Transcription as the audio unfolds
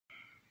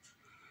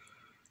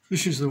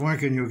This is the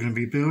wagon you're going to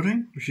be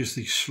building, which is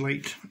the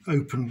Slate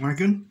open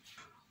wagon.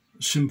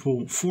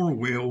 Simple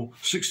 4-wheel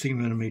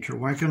 16mm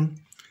wagon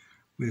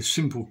with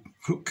simple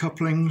hook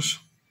couplings.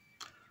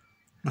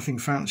 Nothing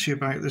fancy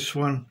about this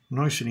one,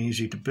 nice and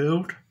easy to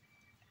build.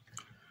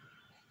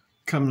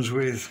 Comes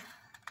with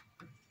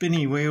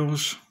binny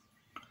wheels,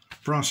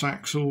 brass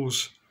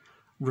axles,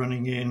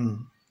 running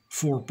in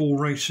 4 ball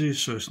races,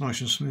 so it's nice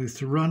and smooth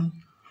to run.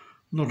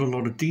 Not a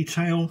lot of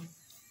detail,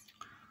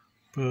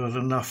 but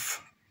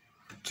enough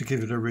to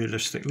give it a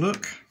realistic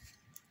look.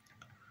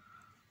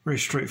 Very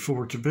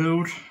straightforward to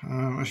build.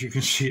 As you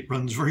can see, it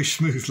runs very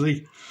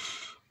smoothly.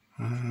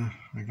 I'm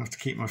going to have to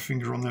keep my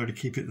finger on there to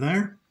keep it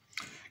there.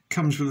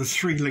 Comes with a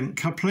 3-link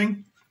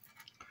coupling,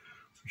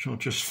 which I'll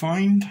just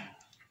find.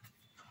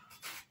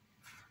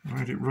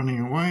 Right, it running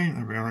away.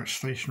 There we are, it's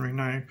stationary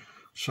now.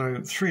 So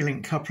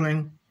 3-link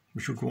coupling,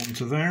 which will go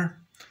onto there.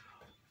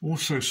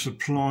 Also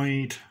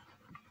supplied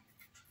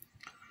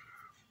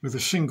with a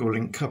single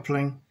link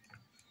coupling,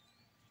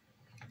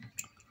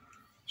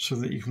 so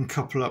that you can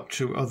couple up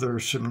to other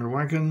similar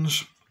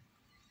wagons.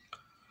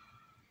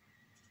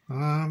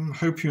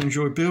 Hope you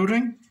enjoy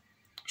building.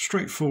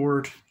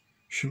 Straightforward,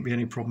 shouldn't be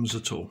any problems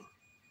at all.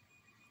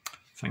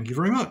 Thank you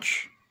very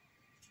much.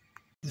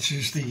 This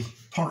is the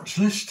parts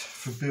list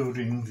for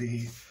building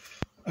the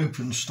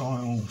open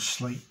style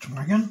Slate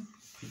wagon.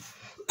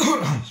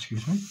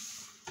 Excuse me.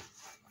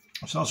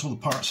 So that's all the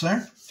parts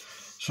there.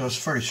 So it's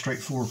a very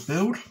straightforward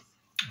build.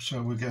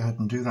 So we'll go ahead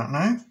and do that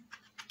now.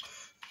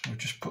 So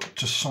just put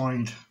to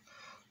side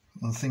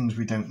the things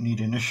we don't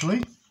need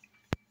initially.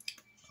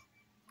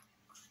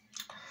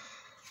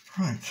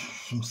 Right,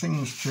 some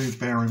things to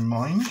bear in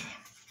mind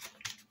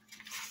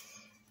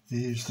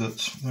is that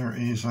there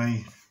is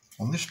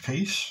on this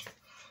piece,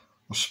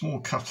 a small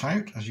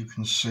cutout, as you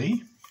can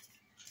see.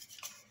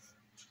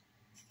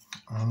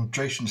 And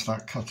adjacent to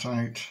that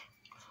cutout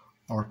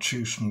are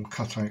 2 small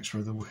cutouts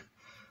where the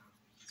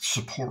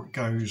support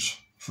goes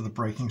for the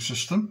braking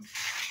system.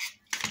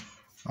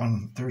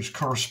 And there's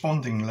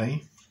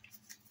correspondingly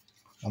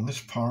on this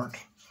part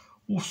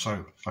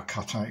also a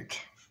cutout.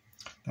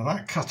 Now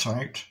that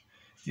cutout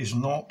is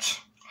not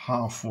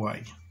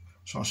halfway,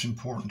 so that's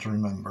important to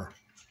remember.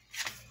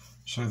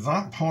 So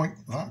that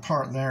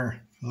part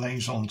there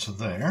lays onto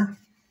there,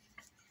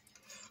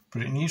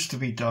 but it needs to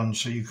be done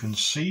so you can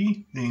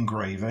see the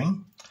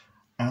engraving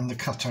and the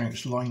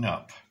cutouts line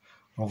up.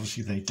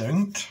 Obviously they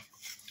don't,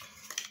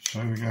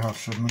 so you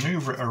have to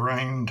maneuver it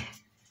around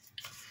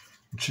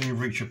until you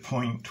reach a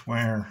point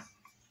where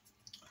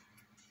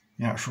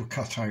the actual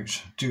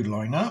cutouts do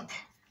line up.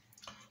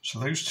 So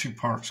those 2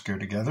 parts go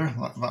together.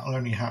 That'll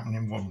only happen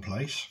in one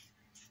place.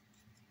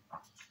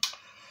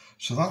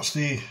 So that's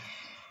the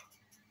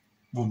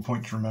one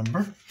point to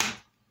remember.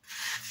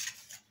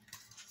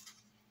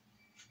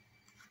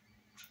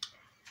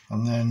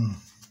 And then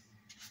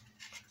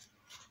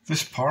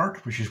this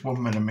part, which is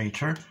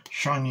 1mm,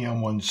 shiny on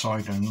one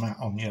side and matte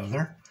on the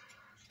other,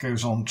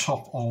 goes on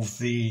top of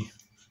the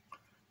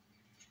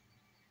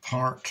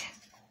part,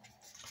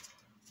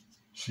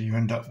 so you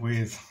end up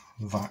with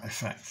that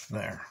effect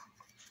there.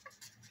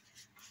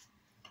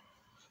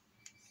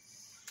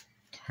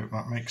 Hope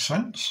that makes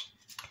sense.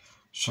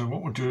 So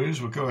what we'll do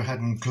is we'll go ahead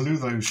and glue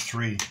those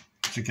 3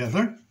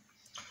 together,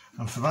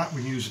 and for that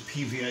we use a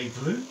PVA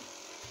glue.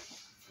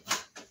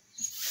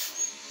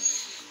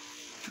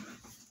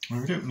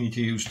 We don't need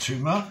to use too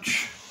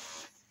much.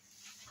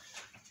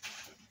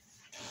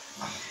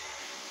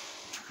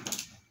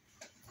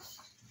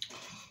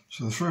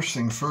 So the first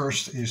thing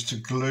first is to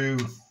glue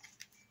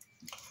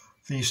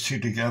these 2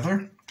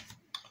 together.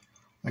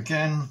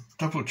 Again,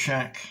 double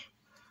check,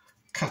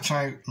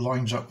 cutout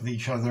lines up with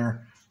each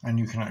other and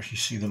you can actually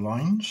see the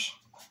lines.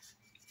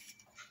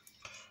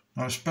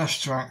 Now it's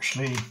best to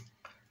actually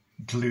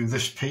glue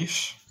this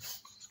piece.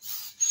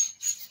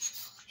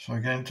 So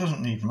again, it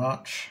doesn't need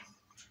much.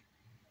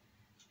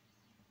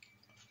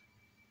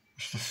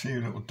 Just a few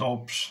little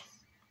dobs.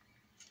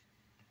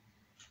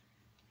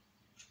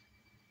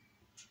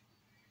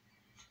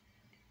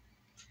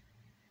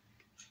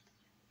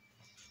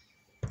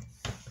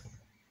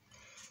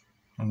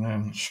 And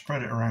then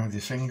spread it around with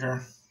your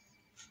finger.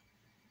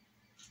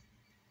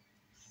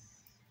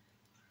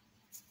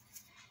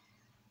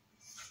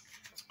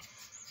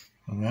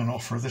 And then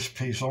offer this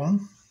piece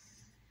on.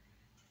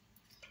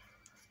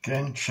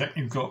 Again, check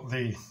you've got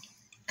the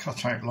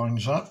cutout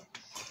lines up.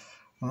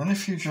 And then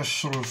if you just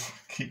sort of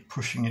keep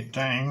pushing it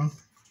down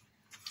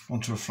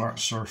onto a flat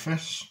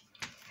surface,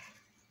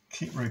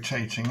 keep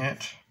rotating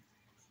it.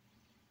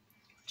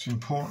 It's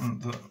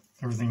important that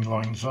everything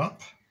lines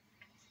up.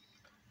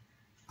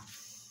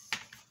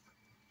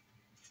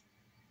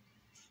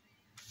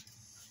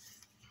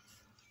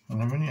 And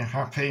then when you're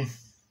happy,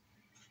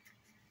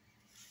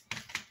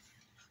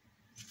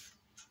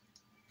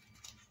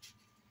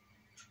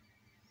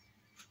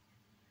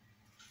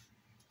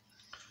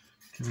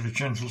 give it a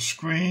gentle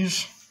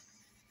squeeze.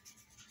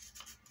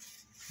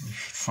 You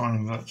should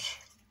find that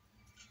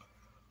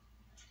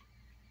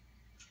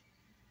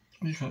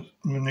you can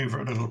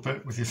maneuver it a little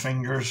bit with your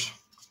fingers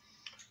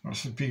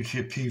That's the beauty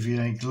of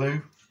PVA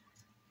glue.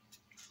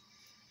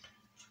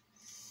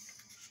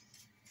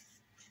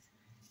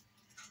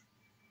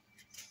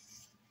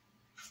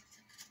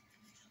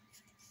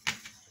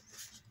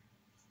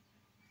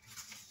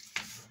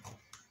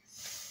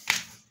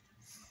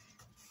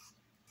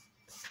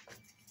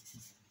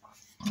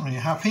 Are you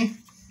happy?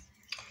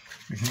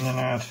 We can then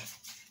add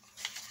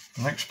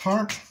the next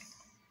part,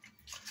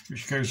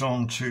 which goes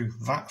on to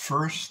that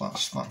first.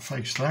 That's that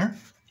face there.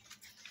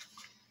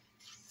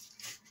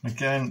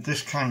 Again,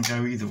 this can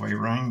go either way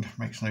around,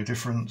 makes no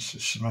difference,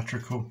 it's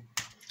symmetrical.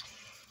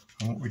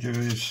 And what we do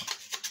is,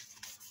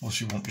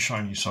 obviously want the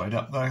shiny side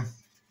up though.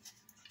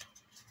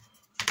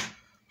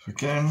 So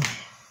again,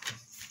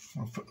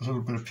 I'll put a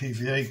little bit of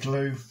PVA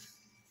glue.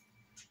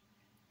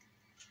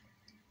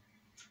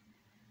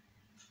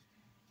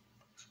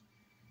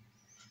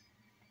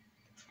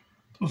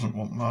 Doesn't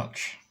want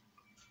much.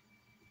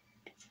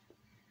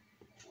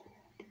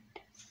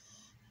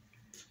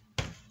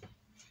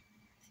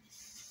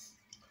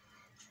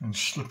 And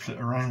slip it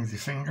around with your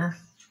finger.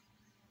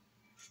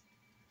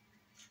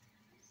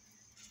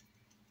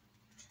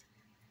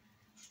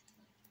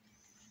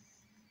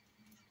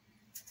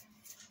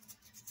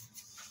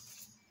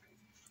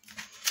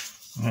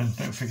 And then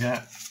don't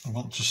forget, I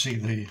want to see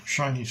the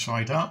shiny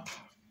side up.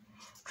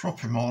 Drop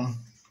him on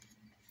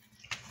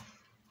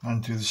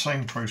and do the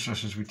same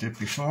process as we did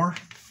before.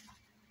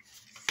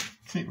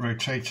 Keep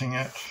rotating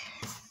it.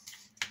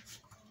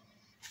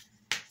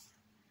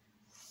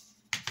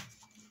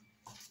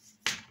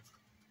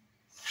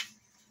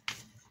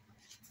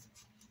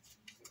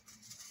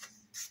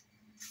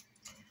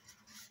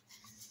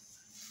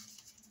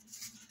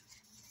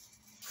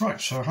 Right,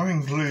 so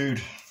having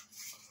glued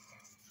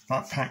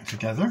that pack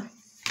together,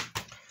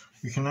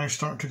 we can now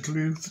start to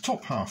glue the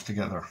top half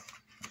together.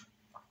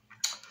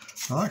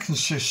 Now that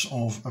consists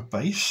of a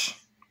base,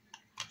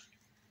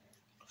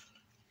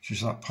 which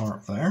is that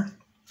part there,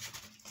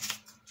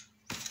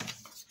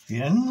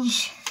 the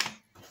ends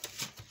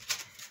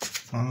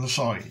and the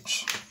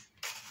sides.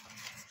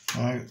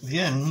 Now the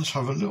ends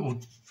have a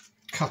little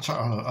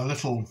a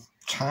little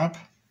tab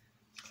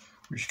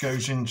which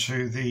goes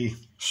into the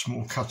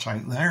small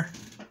cutout there.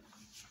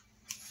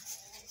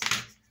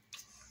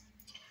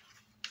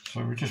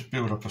 So we just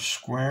build up a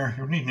square.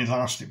 You'll need an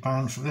elastic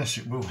band for this,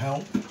 it will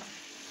help.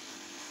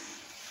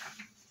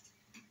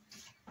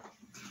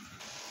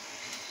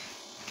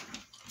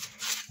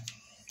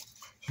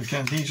 So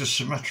again, these are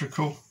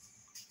symmetrical,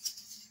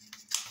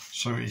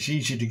 so it's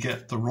easy to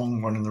get the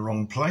wrong one in the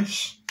wrong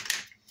place.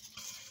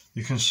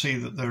 You can see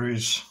that there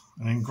is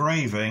an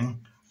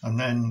engraving and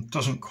then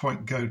doesn't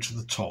quite go to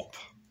the top.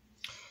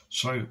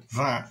 So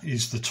that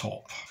is the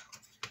top.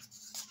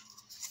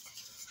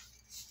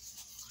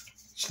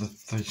 It's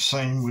the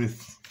same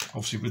with,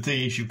 obviously with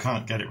these, you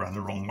can't get it around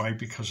the wrong way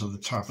because of the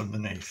tab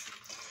underneath.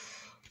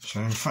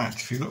 So in fact,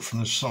 if you look from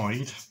the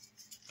side,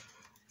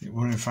 it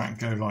will in fact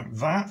go like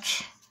that.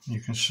 You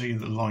can see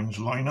the lines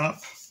line up.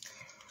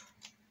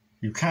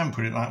 You can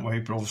put it that way,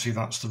 but obviously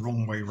that's the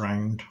wrong way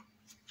round.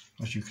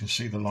 As you can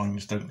see, the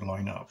lines don't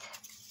line up.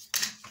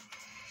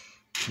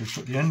 So we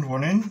put the end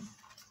one in,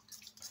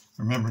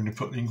 remembering to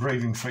put the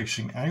engraving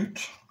facing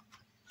out.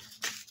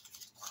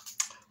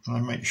 And I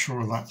make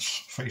sure that's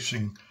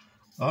facing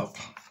up.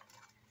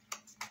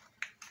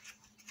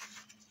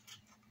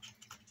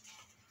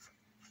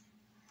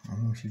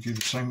 And if you do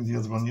the same with the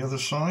other one, the other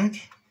side.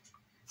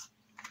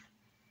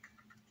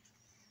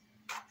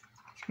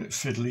 It's a bit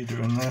fiddly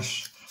doing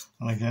this.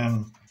 And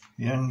again,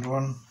 the end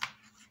one.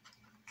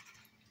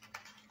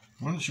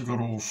 Once you've got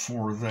all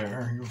four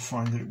there, you'll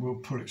find that it will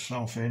pull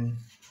itself in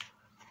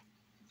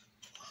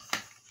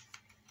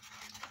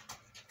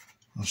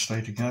and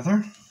stay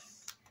together.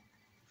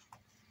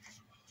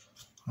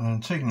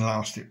 And take an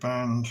elastic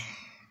band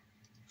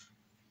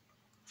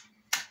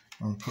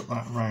and put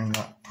that around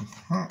that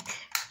pack,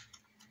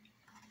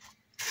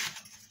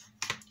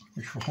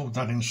 which will hold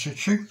that in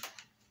situ.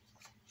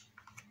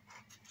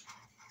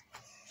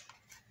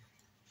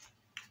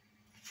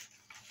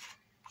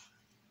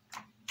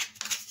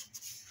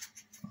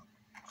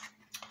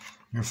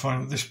 You'll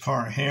find that this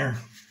part here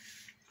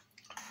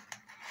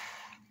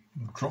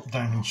will drop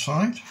down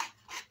inside.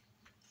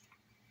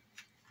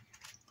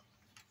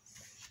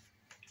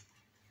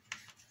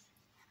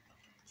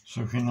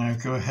 So we can now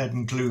go ahead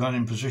and glue that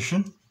in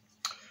position.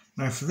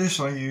 Now for this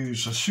I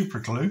use a super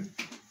glue,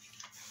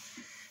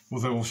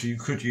 although also you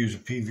could use a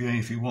PVA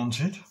if you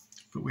wanted,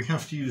 but we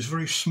have to use a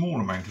very small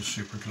amount of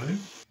super glue.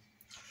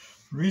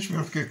 The reason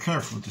we have to go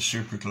careful with the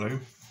super glue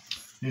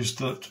is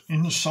that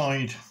in the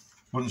side,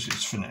 once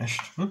it's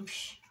finished,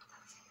 whoops,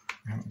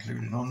 we haven't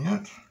glued it on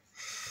yet,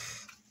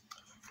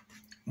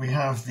 we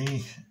have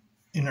the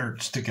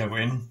innards to go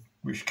in,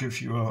 which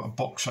gives you a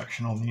box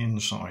section on the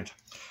inside.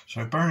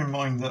 So bear in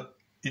mind that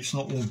it's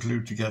not all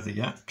glued together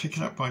yet. Pick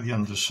it up by the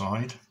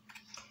underside,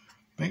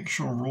 make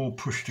sure we're all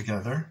pushed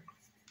together,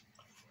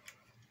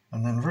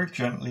 and then very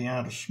gently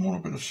add a small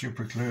bit of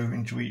super glue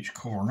into each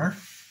corner.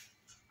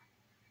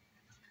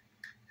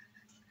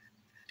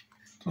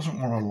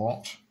 Doesn't want a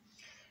lot,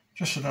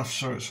 just enough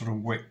so it sort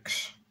of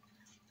wicks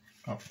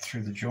up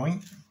through the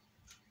joint.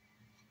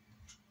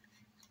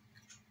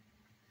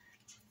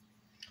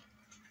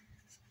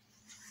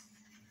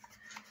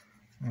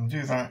 And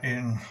do that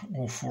in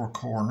all four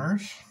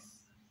corners.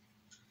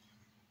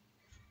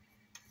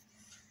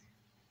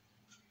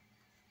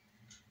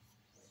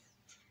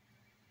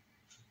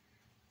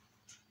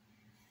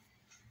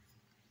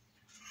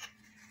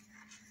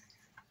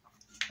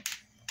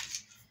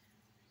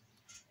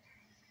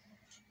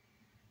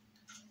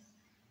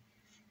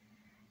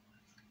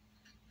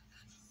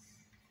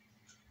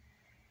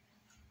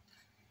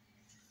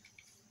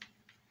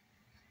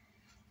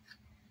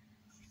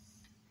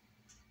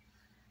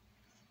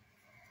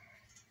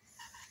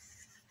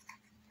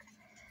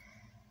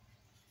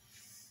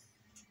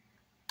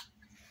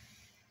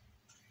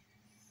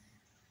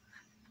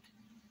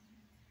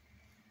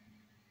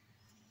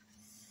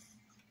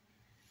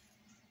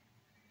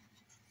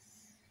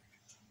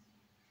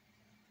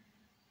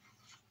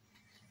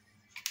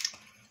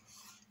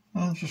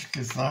 And just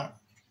give that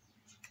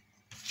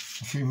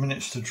a few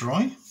minutes to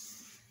dry.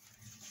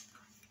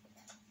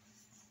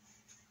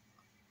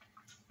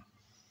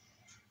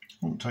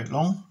 Won't take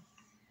long.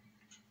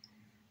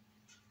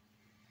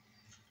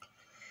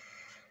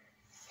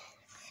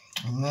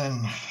 And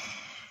then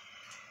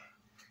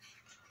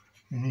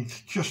you need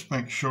to just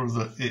make sure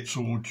that it's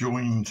all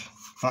joined,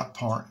 that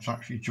part is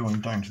actually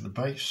joined down to the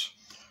base.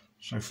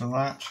 So for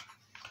that,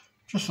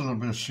 just a little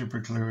bit of super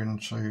glue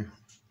into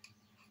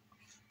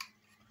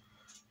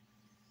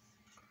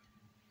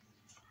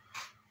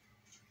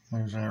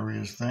those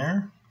areas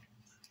there.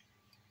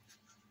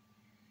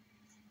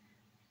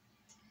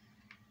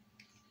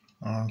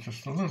 And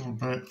just a little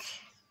bit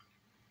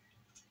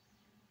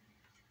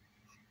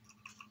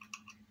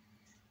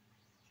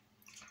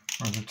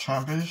where the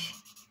tab is.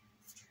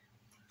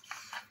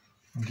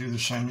 And do the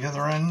same the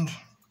other end.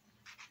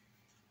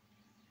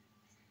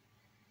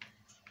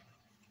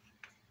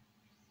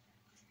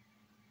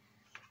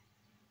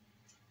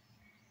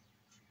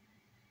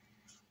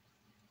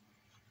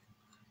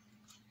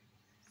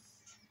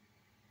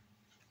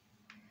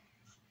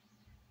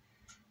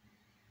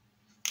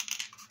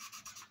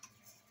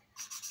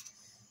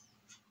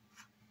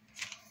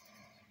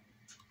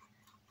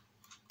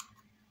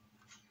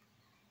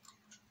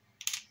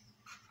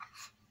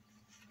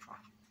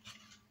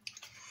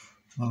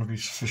 That'll be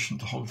sufficient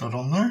to hold that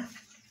on there.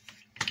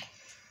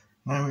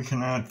 Now we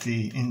can add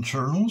the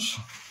internals.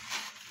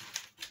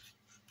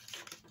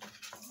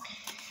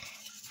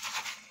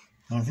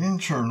 Now the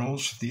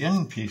internals, the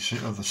end piece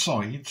of the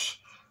sides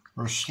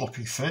are a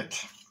sloppy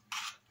fit,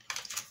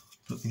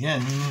 but the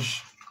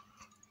ends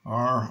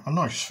are a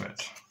nice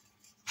fit.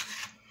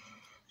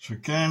 So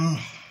again,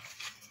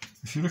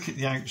 if you look at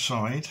the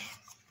outside,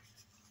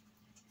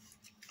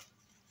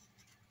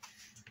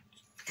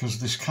 because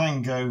this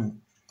can go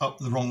up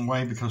the wrong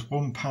way because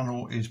one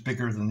panel is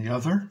bigger than the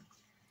other.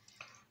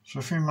 So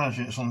if you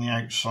imagine it's on the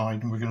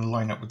outside and we're going to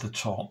line up with the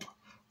top,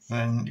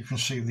 then you can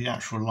see the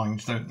actual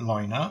lines don't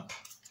line up.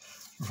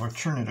 If I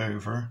turn it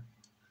over,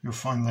 you'll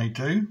find they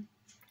do.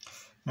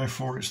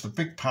 Therefore, it's the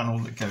big panel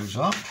that goes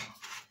up,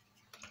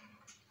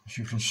 as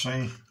you can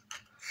see,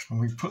 and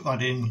we put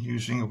that in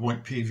using a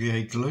white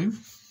PVA glue.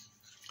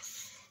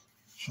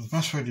 So the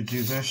best way to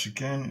do this,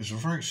 again, is a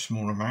very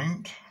small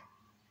amount.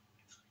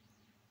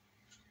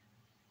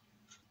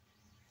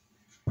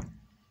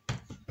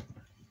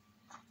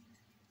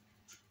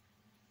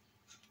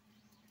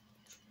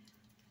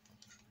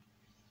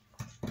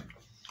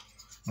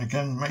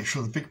 Again, make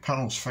sure the big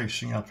panel's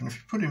facing up, and if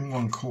you put in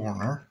one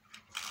corner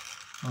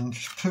and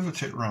just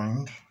pivot it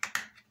round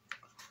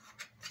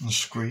and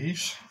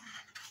squeeze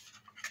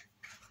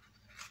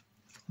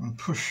and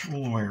push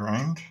all the way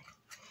around,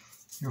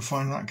 you'll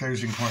find that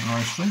goes in quite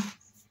nicely.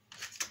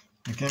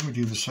 Again, we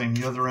do the same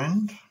the other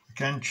end.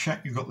 Again,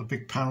 check you've got the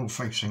big panel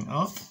facing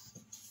up.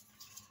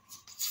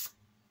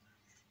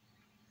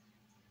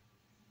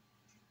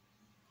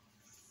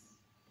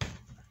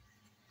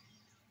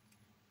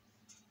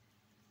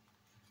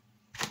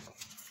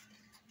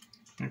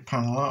 Big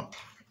panel up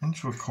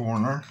into a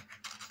corner,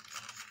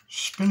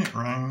 spin it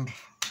round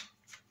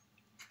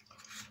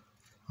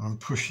and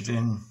push it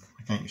in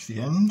against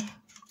the end.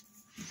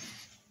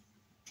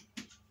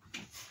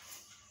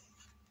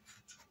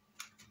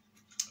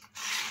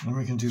 Then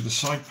we can do the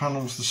side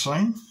panels the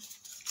same.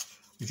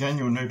 Again,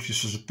 you'll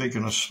notice there's a big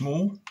and a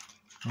small,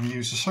 and we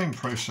use the same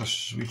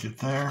process as we did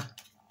there.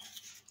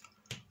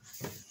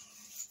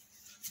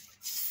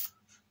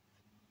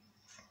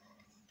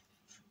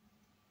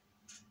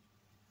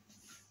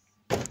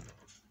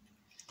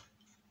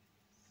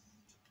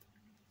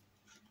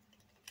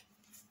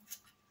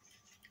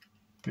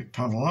 Big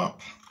panel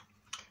up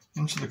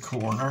into the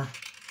corner,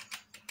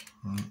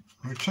 and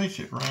rotate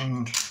it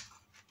round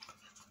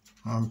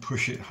and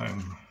push it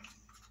home.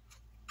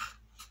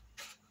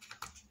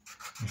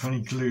 If any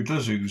glue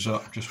does ooze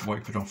up, just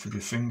wipe it off with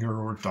your finger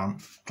or a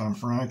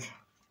damp rag.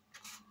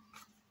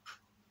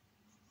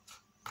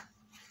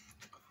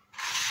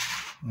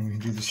 And we can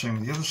do the same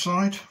with the other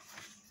side.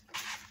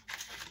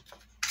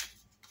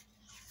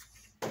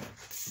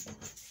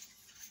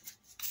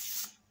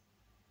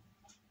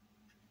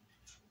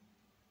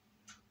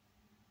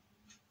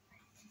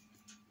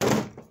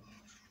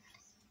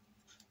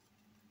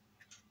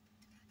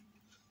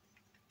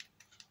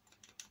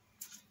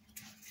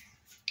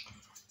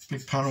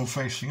 big panel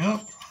facing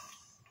up.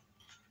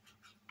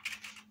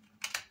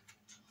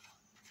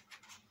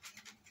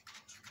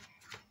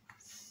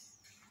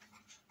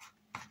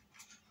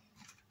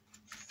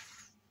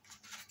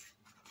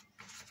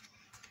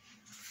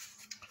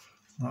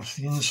 That's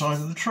the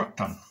inside of the truck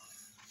done.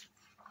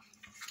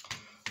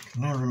 We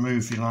can now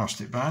remove the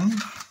elastic band,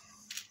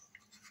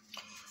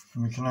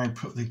 and we can now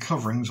put the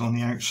coverings on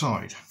the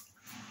outside.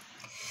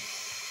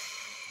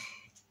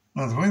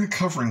 Now, the way the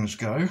coverings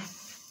go,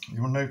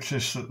 you'll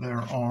notice that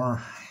there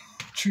are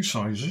two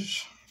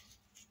sizes.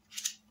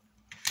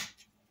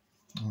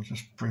 I'll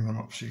just bring them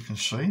up so you can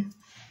see.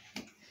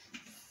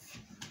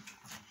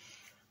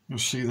 You'll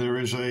see there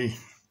is a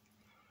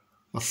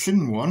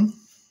thin one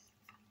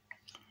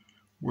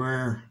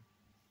where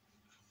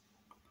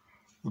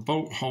the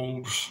bolt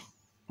holes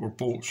or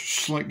bolts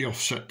slightly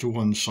offset to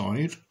one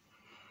side,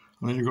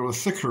 and then you've got a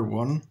thicker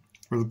one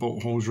where the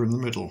bolt holes are in the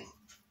middle.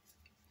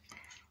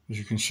 As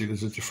you can see,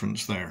 there's a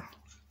difference there.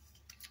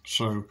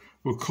 So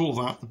we'll call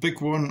that the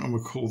big one and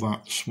we'll call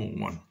that the small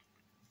one.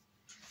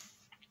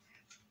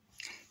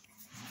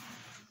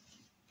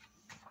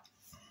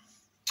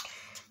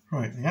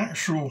 Right, the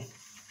actual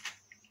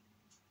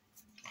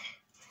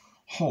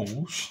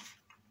holes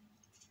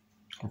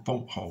or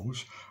bolt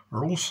holes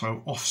are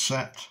also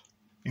offset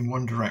in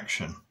one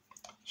direction,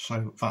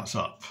 so that's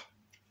up.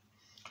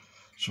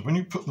 So when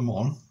you put them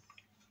on,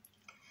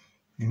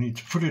 you need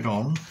to put it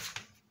on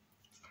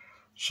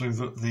so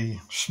that the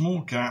small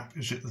gap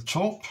is at the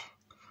top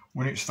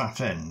when it's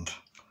that end.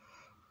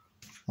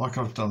 Like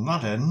I've done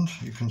that end,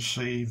 you can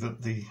see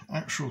that the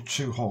actual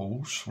two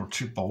holes or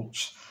two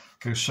bolts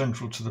go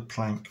central to the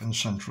plank and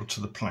central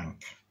to the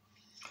plank.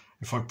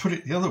 If I put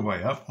it the other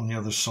way up on the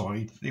other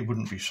side, it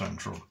wouldn't be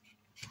central.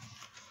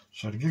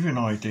 So to give you an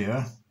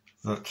idea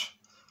that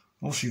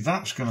obviously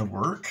that's going to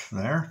work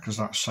there because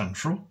that's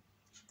central.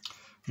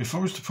 But if I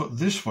was to put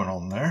this one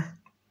on there,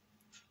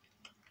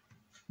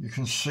 you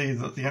can see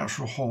that the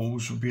actual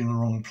holes would be in the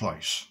wrong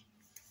place.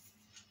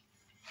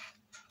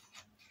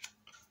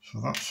 So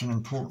that's an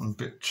important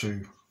bit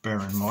to bear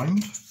in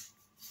mind.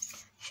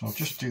 So I'll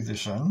just do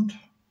this end,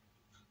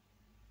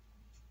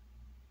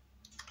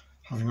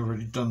 having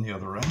already done the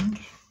other end.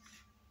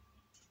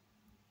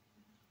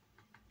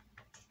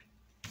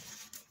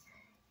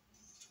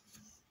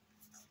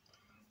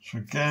 So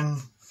again,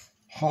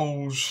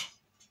 holes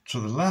to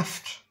the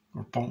left,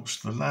 or bolts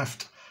to the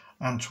left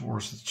and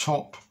towards the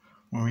top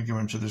when we go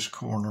into this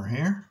corner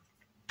here.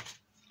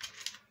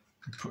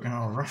 We put in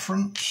our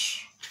reference.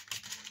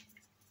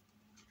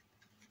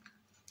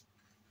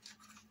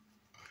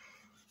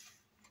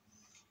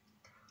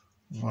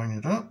 Line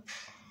it up.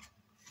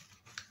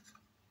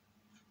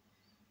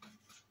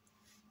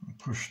 And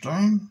push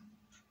down.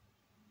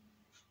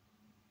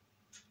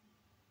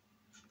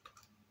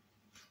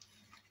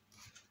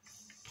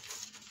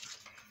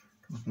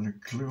 A bit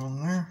of glue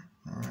on there.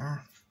 There we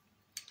are.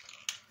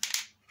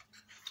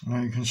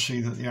 Now you can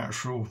see that the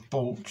actual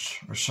bolts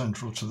are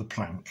central to the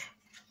plank.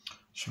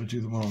 So we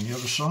do the one on the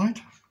other side.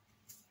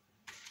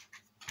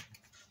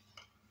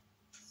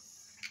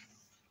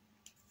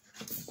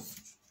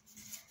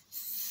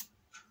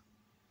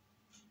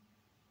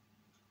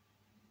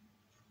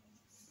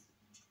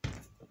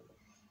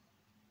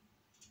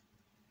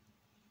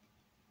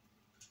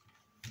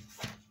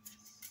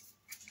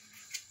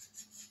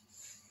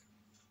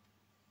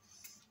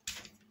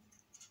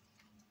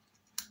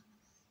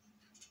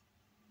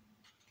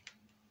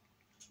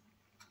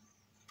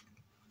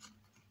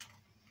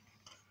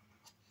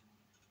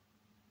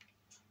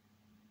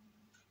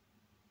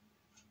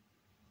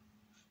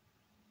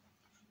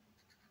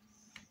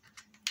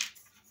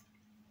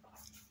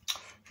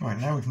 Right,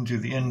 now we can do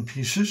the end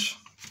pieces.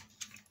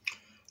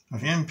 Now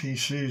the end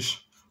pieces,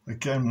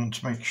 again, want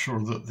to make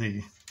sure that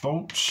the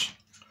bolts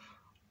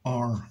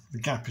are, the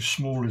gap is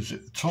small as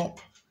at the top.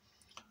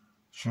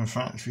 So in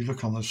fact, if you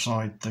look on the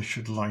side, they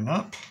should line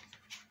up.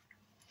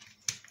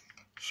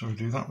 So we'll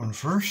do that one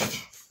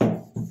first.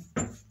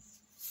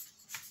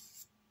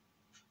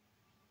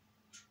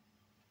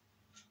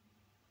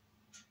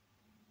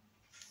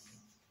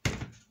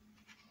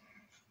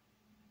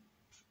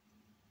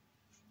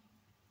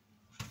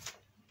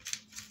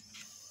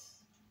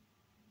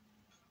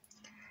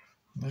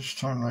 This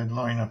time they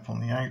line up on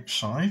the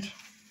outside.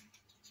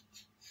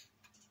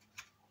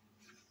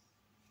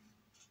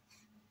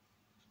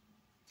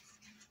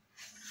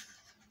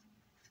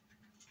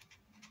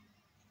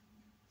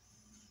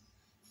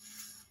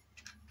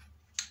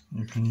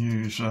 You can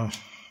use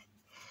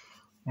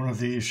one of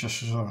these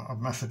just as a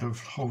method of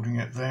holding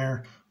it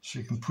there, so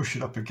you can push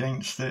it up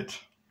against it.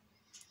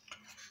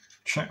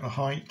 Check the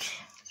height,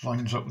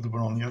 lines up with the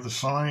one on the other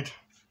side.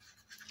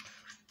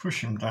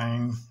 Push him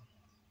down.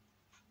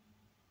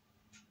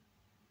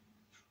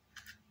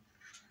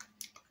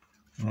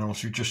 And I'm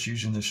also just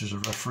using this as a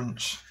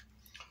reference.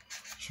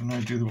 So now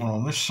do the one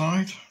on this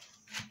side,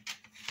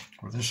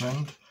 or this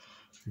end.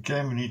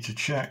 Again, we need to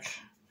check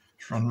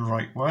it's run the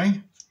right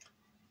way.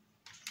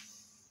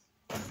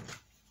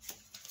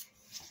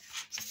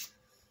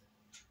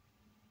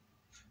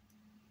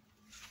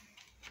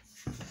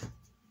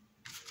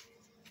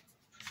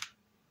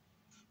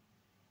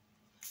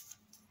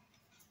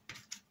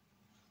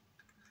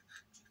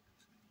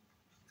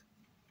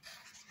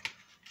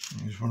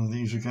 use one of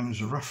these again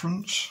as a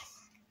reference.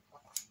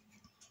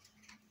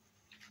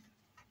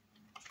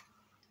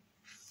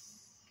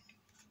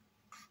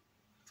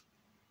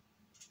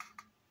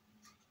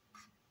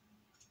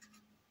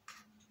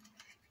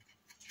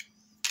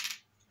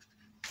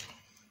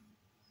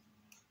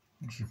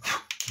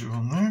 Two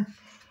on there,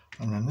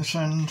 and then this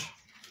end,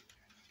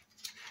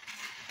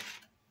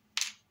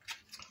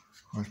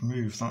 I've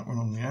moved that one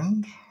on the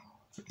end,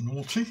 a bit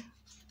naughty.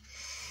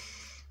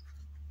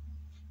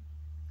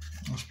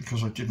 That's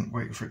because I didn't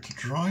wait for it to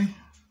dry.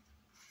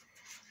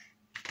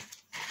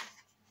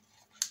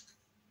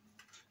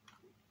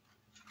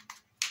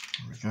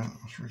 There we go,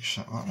 let's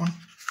reset that one.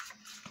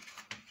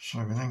 So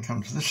we then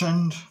come to this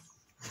end,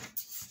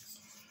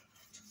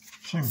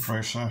 same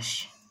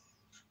process.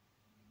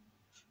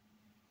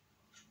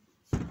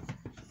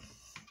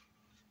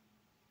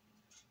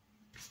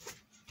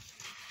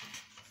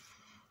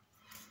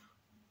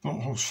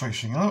 Bolt holes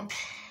facing up.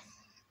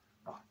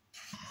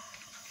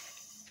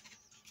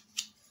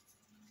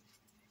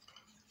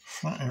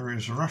 Flat area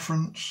as a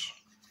reference.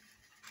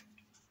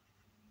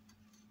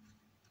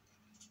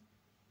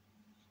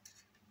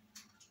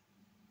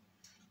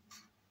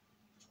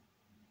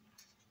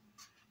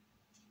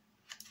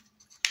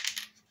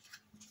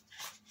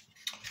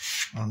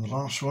 And the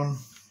last one.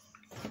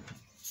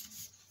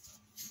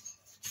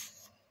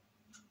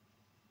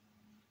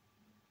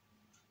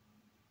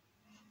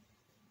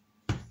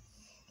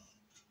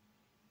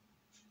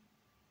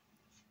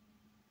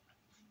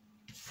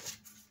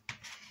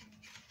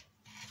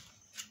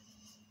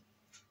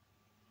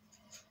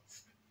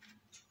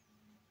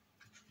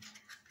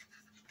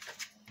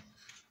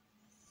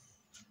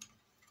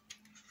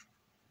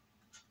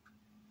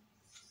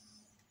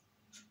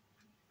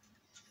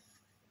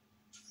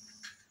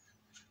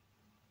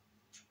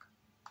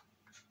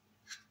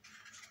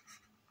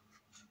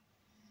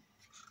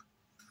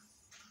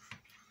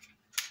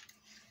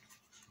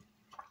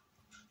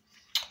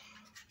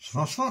 So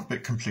that's that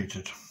bit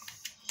completed.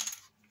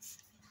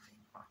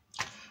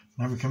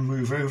 Now we can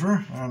move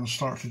over and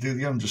start to do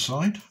the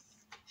underside.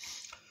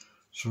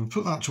 So we'll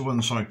put that to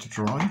one side to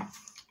dry,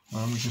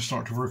 and we can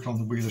start to work on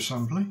the wheel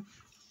assembly.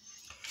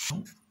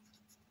 Oh,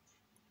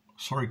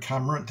 sorry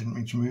camera, didn't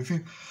mean to move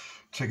you.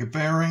 Take a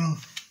bearing,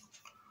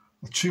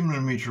 a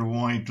 2mm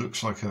wide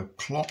looks like a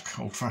clock,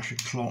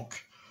 old-fashioned clock,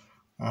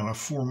 and a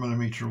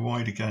 4mm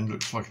wide again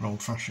looks like an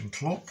old-fashioned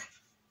clock.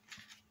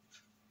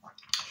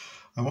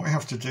 And what we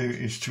have to do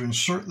is to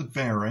insert the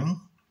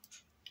bearing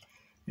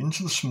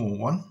into the small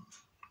one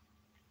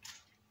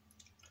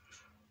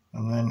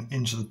and then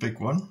into the big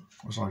one,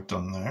 as I've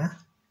done there.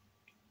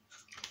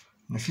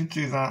 And if you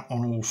do that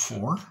on all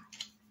four,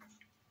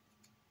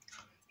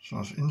 so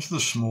that's into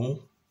the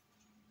small,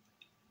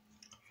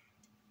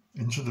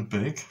 into the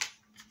big,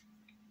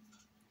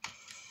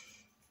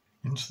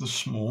 into the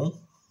small,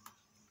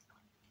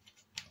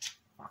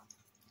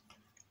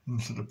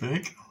 into the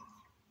big,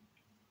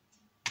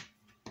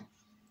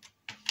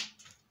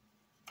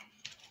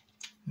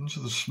 into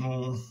the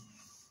small,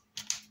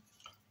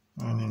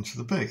 and into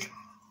the big.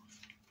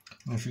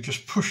 And if you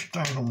just push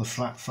down on the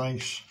flat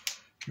face,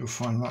 you'll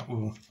find that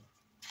will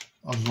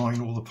align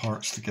all the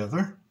parts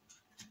together.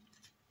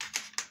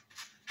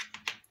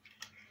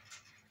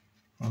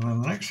 And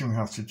then the next thing we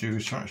have to do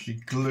is to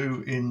actually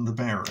glue in the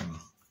bearing.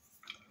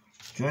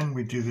 Again,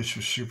 we do this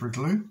with super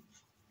glue.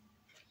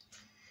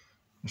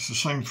 It's the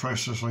same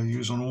process I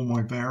use on all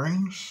my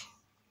bearings.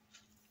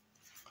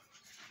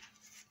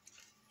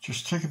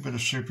 Just take a bit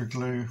of super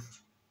glue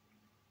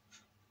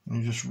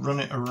and you just run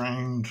it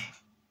around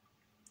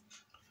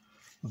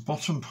the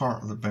bottom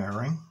part of the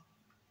bearing.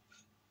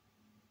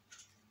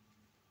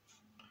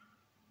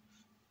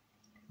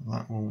 And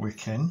that will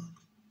wick in.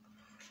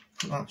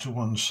 Put that to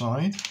one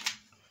side.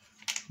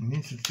 You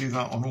need to do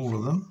that on all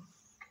of them.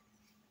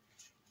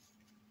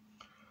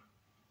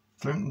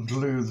 Don't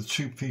glue the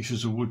two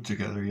pieces of wood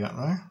together yet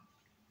though.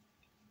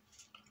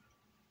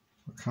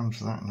 We'll come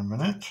to that in a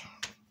minute.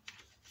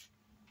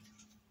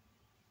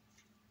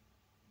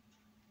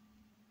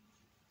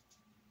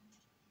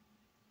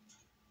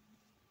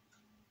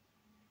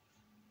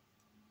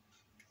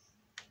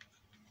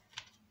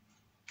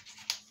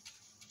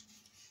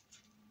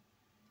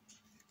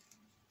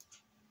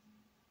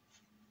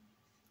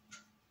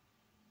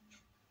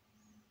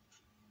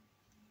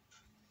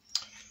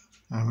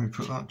 And we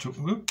put that to,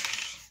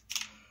 whoops,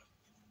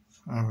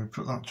 and we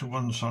put that to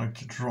one side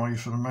to dry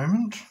for the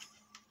moment.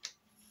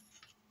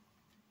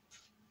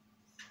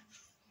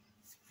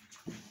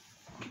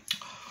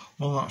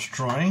 While that's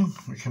drying,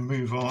 we can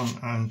move on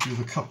and do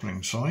the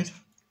coupling side.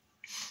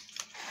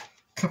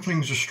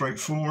 Couplings are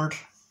straightforward.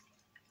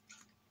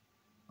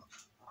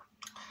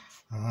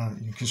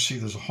 You can see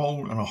there's a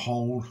hole and a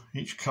hole.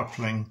 Each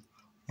coupling,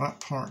 that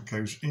part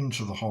goes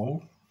into the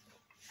hole.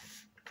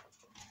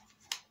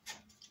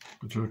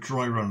 We'll do a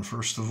dry run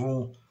first of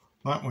all,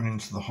 that one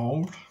into the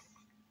hole.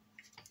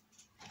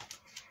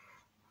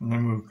 And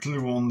then we'll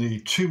glue on the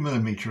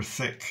 2mm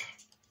thick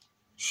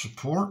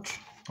support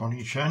on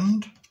each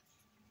end.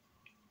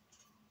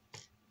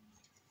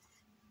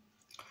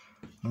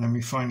 And then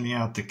we finally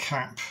add the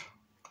cap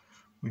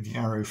with the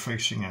arrow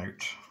facing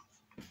out.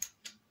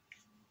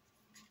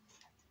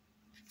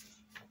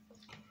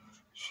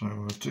 So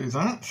we'll do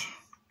that.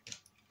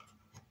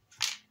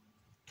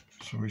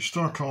 So we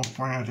start off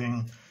by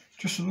adding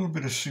just a little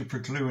bit of super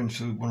glue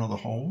into one of the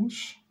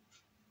holes.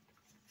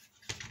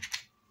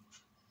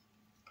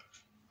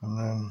 And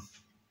then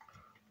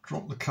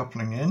drop the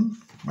coupling in.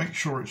 Make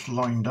sure it's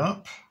lined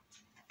up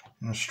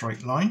in a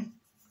straight line.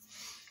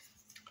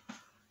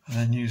 And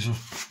then use a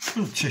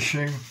bit of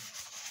tissue.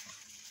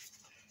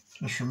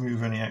 Just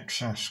remove any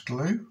excess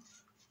glue.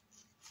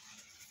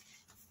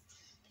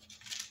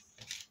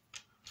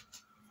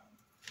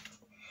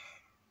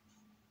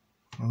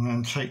 And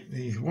then take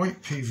the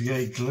white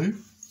PVA glue.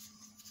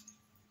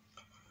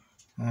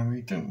 And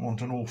we don't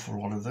want an awful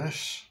lot of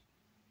this.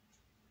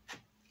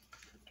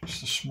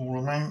 Just a small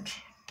amount.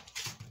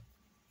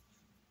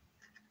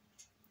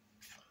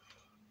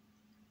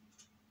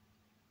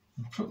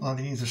 And put that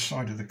either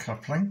side of the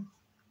coupling.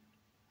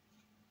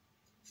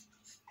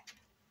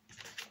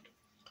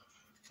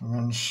 And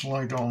then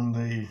slide on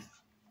the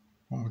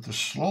one with the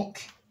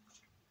slot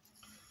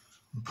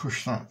and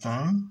push that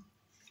down.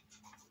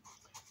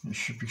 It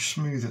should be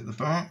smooth at the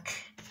back,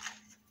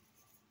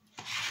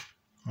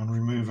 and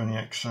remove any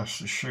excess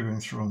that's showing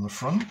through on the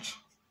front.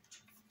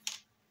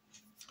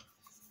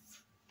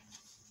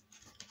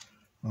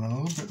 And then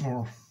a little bit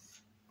more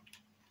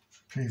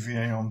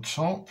PVA on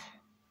top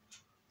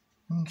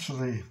into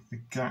the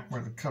gap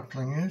where the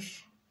coupling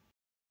is.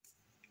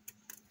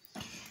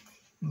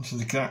 Into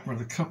the gap where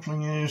the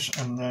coupling is,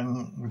 and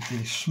then with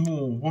the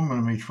small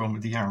 1mm one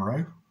with the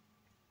arrow,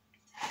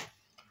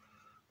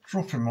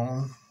 drop him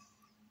on,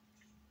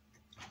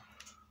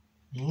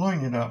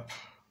 line it up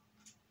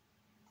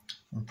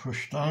and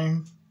push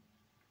down,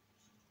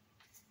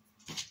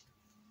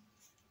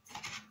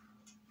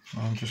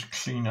 and just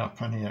clean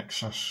up any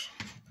excess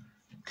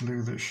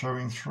glue that's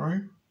showing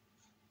through.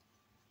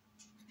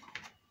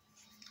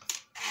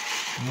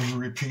 And then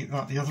repeat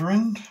that the other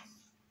end.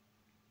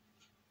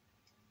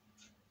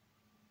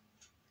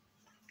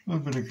 A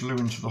little bit of glue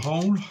into the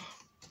hole,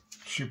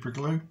 super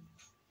glue.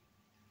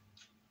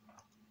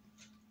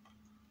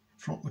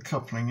 Drop the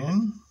coupling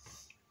in.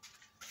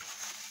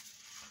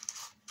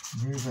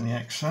 Remove any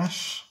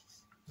excess.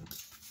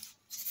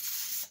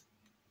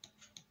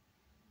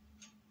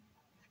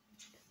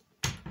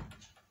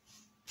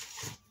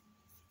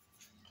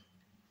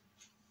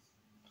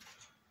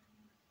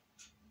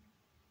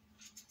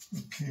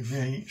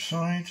 PVA each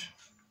side.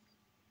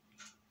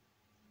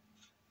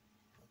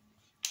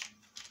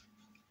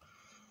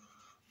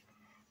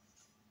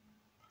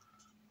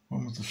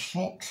 One with the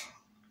slot.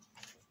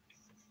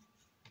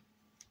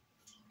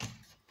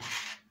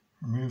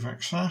 Remove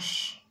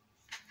excess.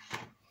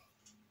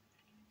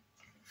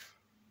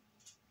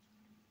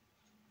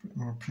 Bit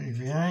more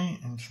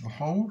PVA into the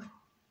hole.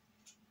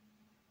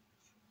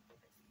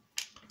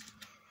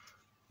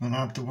 Then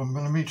add the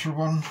 1mm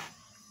one.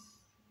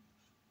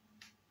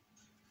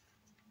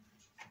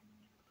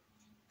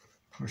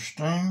 Push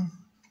down.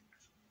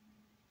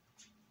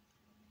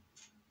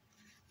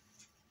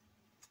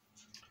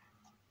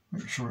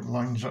 Make sure it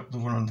lines up the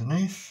one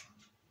underneath.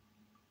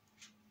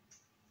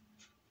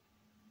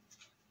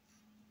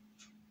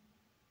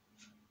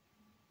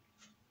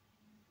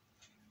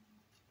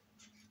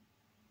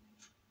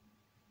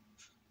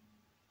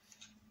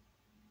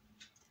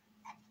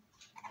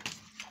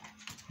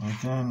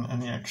 Again,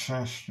 any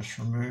excess, just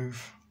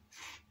remove.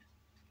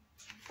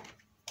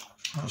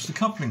 That's the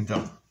coupling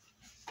done.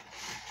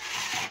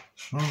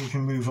 So now we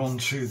can move on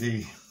to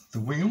the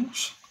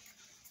wheels.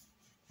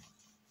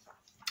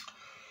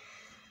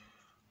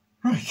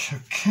 Right,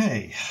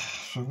 okay,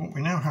 so what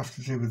we now have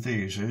to do with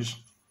these is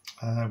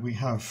we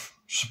have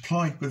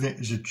supplied with it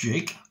as a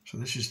jig, so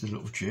this is the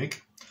little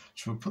jig,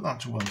 so we'll put that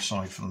to one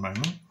side for the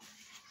moment,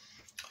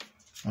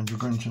 and we're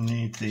going to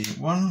need the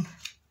 1,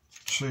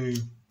 2,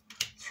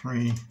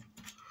 3,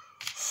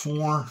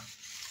 4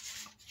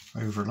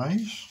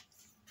 overlays,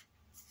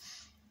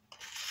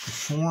 the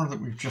 4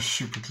 that we've just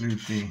super glued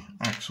the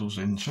axles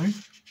into,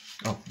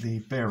 the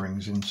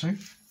bearings into.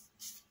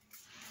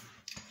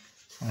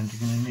 And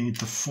you're going to need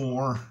the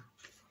 4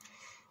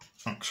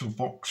 axle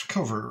box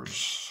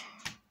covers.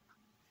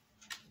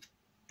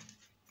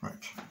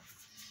 Right.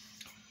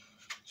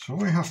 So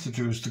what we have to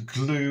do is to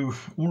glue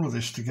all of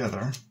this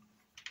together.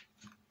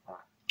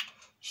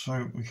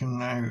 So we can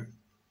now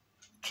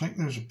take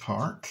those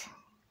apart.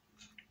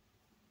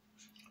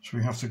 So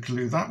we have to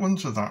glue that one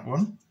to that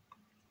one.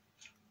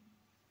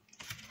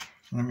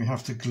 And then we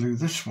have to glue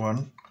this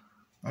one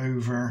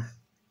over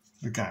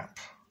the gap.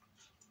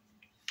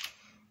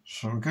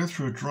 So we'll go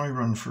through a dry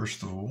run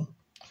first of all.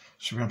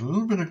 So we had a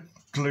little bit of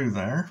glue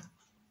there,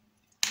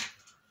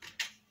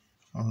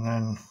 and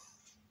then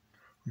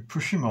we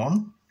push him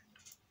on,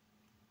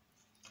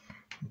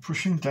 we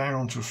push him down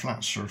onto a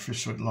flat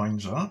surface so it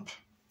lines up.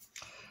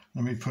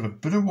 Then we put a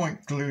bit of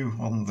white glue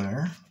on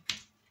there,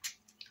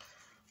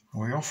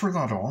 and we offer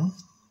that on,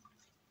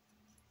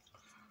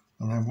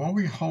 and then while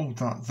we hold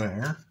that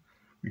there,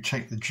 we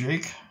take the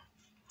jig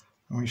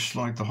and we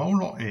slide the whole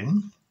lot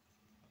in,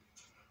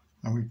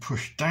 and we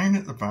push down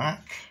at the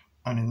back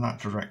and in that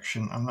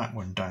direction and that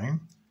one down,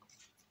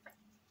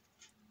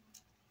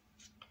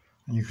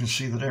 and you can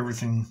see that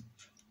everything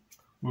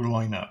will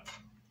line up.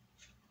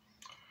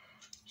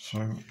 So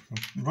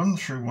we'll run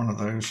through one of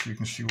those so you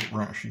can see what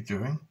we're actually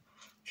doing.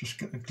 Just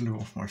get the glue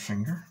off my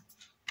finger.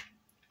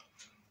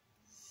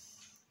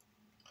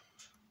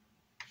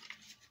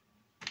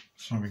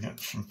 So we get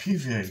some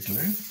PVA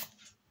glue.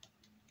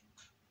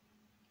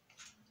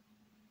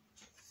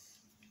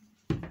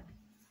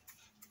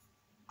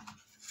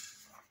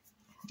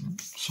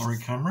 Sorry,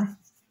 camera.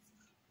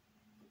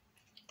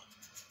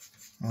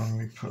 And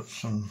we put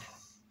some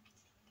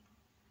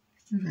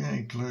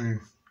PVA glue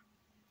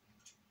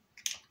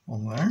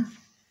on there.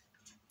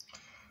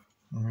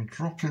 And we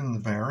drop in the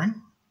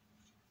bearing,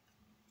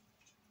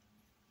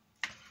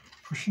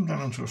 pushing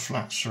down onto a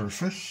flat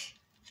surface,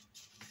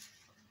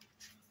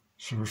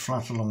 so we're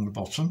flat along the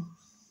bottom.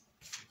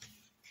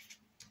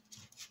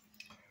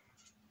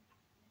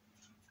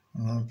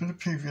 And then a bit of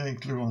PVA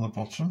glue on the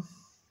bottom.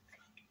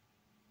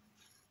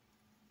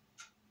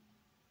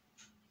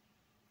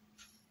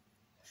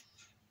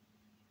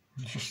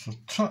 And just a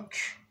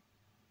touch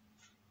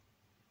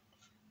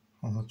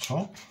on the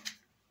top.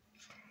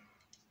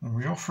 And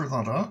we offer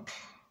that up.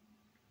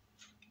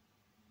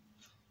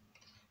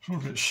 It's a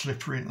little bit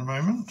slippery at the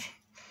moment.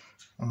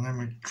 And then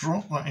we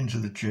drop that into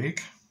the jig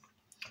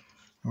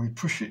and we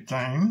push it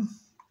down,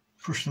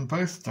 push them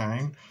both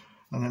down,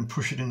 and then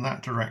push it in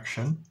that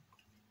direction.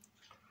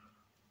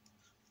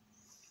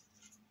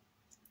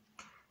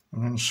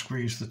 And then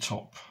squeeze the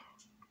top.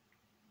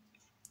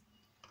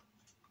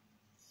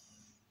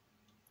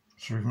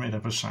 So we've made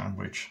up a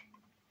sandwich.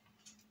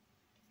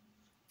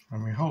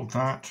 And we hold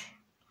that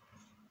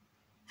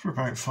for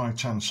about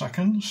 5-10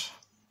 seconds.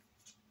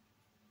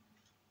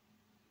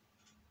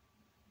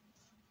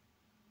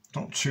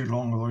 Not too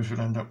long, otherwise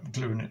we'll end up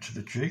gluing it to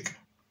the jig.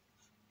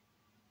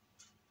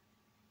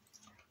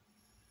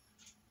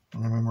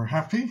 And then when we're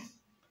happy,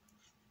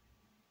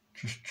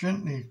 just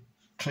gently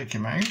take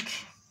him out.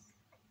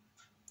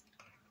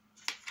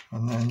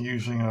 And then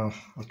using a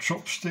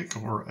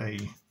chopstick or a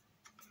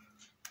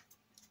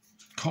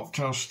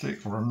cocktail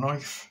stick or a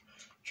knife,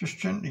 just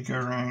gently go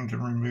around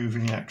and remove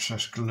any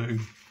excess glue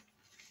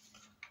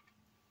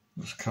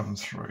that's come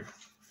through.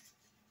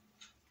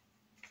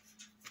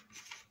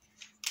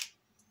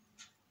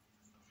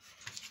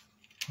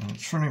 And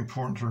it's really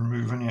important to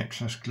remove any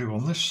excess glue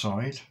on this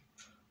side,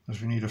 as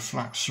we need a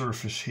flat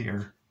surface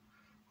here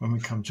when we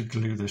come to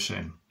glue this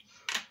in.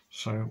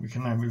 So we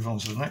can now move on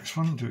to the next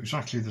one and do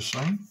exactly the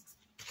same.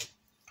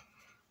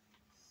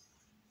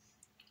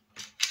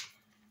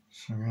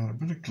 So we add a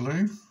bit of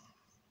glue.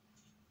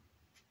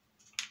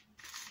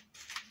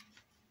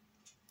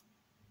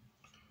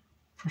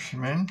 Push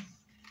them in,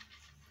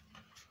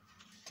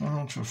 down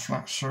onto a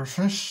flat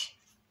surface.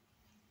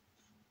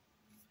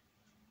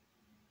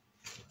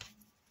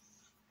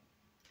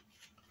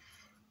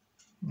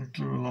 The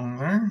glue along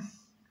there.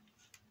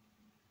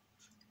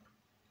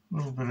 A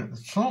little bit at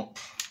the top.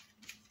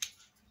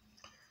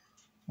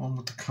 One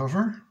with the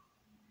cover.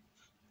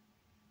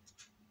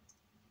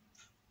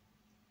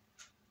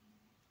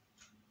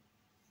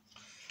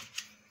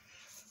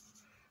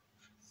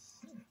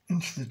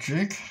 Into the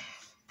jig,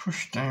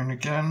 push down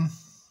again.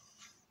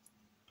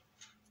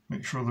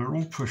 Make sure they're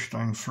all pushed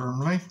down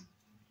firmly.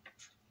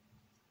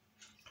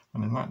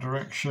 And in that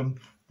direction,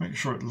 make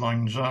sure it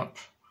lines up,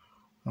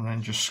 and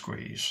then just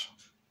squeeze.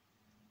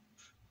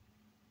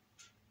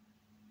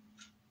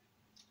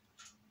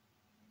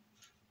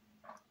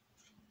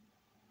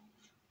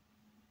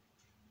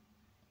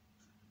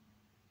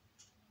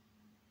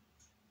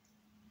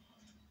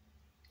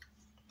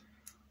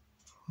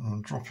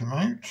 And drop him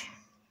out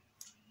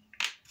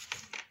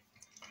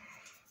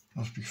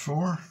as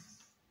before.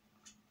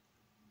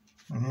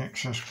 Any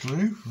excess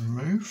glue,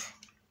 remove.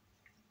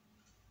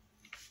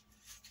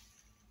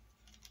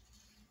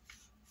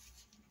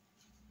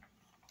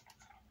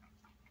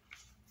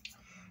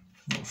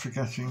 Not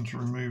forgetting to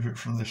remove it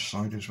from this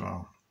side as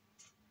well.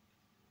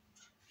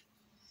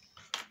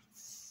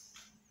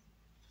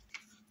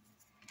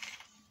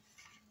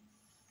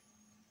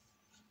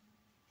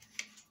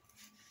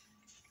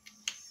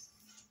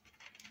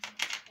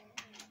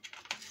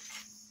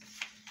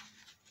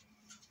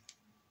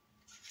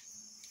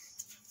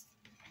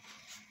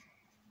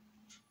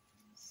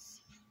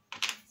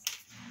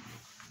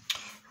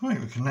 Right,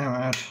 we can now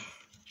add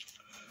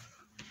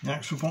the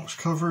axle box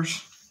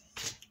covers.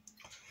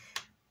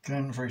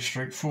 Again, very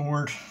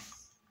straightforward.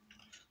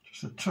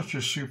 Just a touch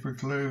of super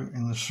glue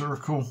in the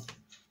circle,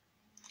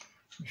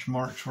 which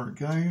marks where it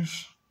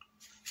goes.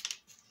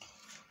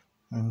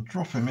 Then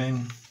drop him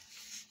in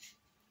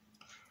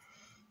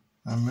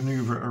and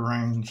manoeuvre it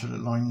around until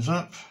it lines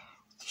up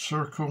the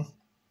circle.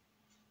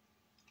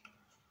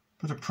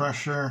 Bit of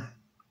pressure.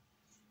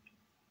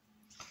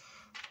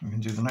 We can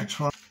do the next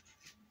one.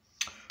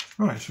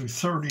 Right, so we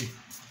thoroughly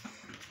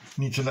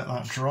need to let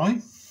that dry.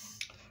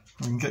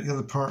 We can get the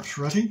other parts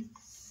ready.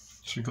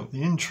 So we've got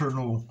the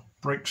internal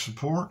brake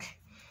support.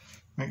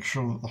 make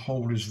sure that the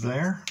hole is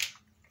there.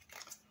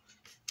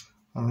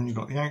 And then you've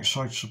got the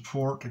outside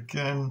support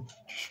again,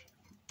 just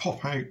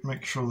pop out,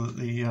 make sure that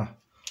the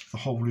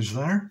hole is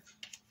there.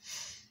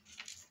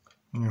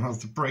 And you'll have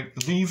the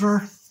brake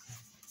lever.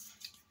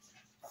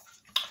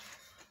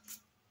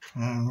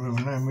 And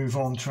we'll now move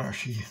on to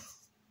actually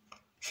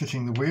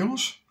fitting the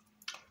wheels.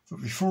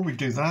 But before we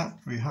do that,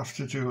 we have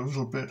to do a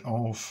little bit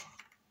of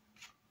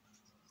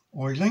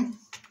oiling.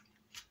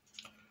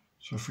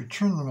 So if we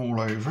turn them all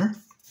over,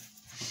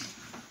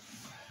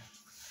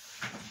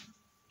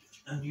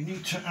 and you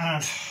need to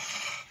add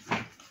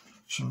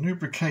some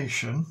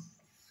lubrication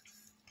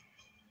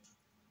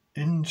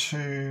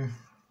into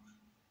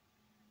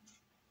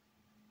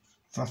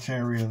that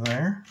area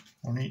there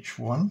on each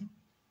one.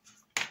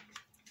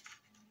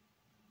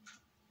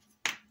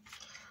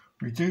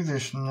 We do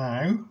this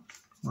now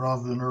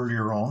rather than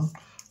earlier on,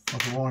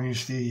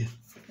 otherwise the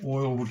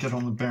oil will get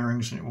on the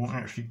bearings and it won't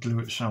actually glue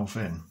itself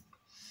in.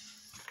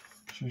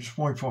 So just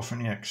wipe off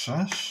any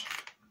excess.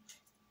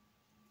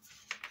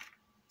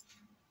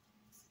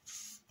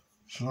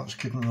 So that's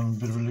giving them a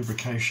bit of a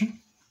lubrication.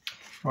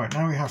 Right,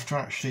 now we have to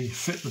actually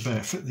fit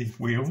the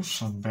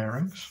wheels and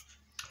bearings.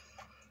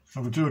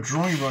 Now we'll do a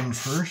dry run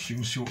first, so you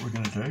can see what we're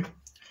going to do.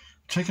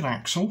 Take an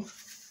axle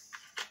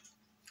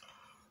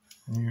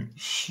and you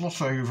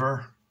slot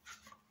over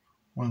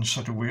one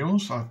set of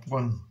wheels,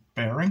 one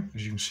bearing,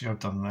 as you can see I've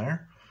done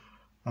there,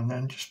 and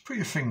then just put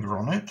your finger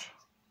on it,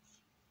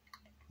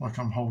 like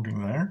I'm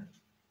holding there,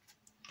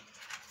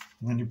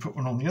 and then you put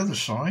one on the other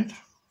side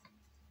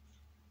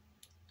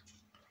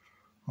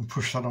and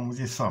push that on with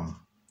your thumb,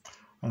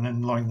 and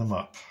then line them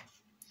up.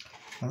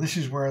 Now this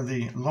is where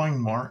the line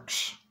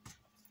marks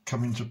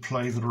come into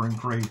play that are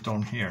engraved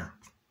on here.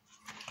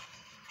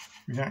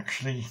 We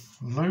actually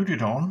load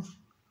it on,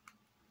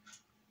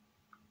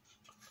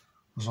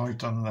 as I've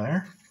done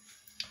there,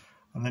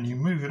 and then you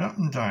move it up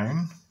and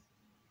down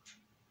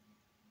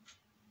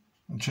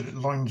until it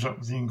lines up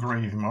with the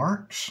engraving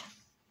marks,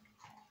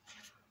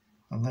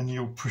 and then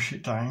you'll push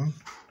it down.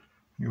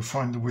 You'll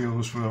find the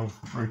wheels will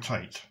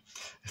rotate.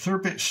 If they're a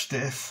bit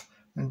stiff,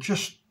 then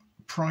just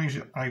prise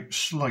it out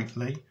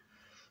slightly,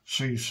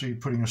 so you're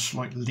putting a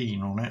slight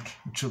lean on it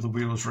until the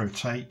wheels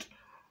rotate.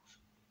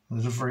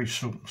 There's a very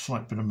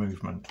slight bit of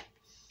movement.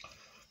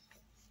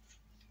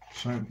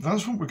 So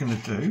that's what we're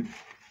going to do.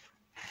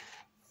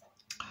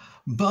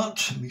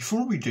 But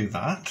before we do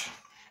that,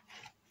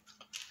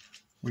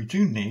 we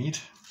do need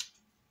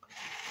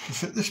to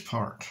fit this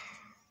part,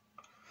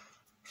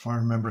 if I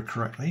remember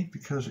correctly,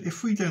 because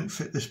if we don't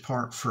fit this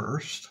part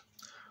first,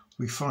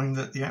 we find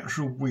that the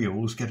actual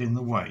wheels get in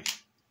the way.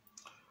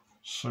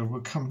 So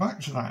we'll come back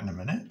to that in a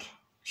minute.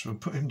 So we'll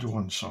put him to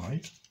one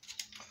side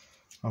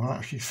and we'll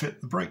actually fit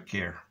the brake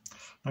gear.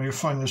 Now you'll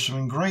find there's some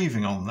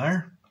engraving on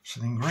there. So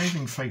the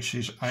engraving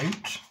faces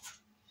out.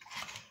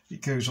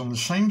 It goes on the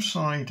same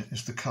side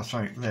as the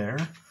cutout there.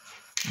 And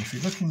if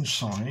you look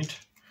inside,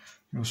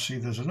 you'll see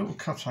there's a little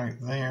cutout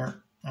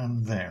there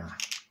and there.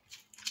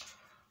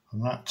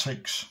 And that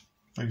takes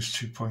those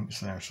 2 points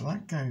there. So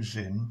that goes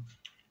in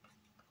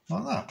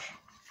like that.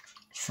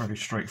 It's fairly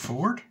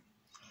straightforward.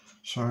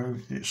 So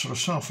it sort of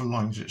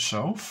self-aligns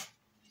itself.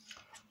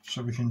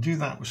 So we can do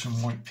that with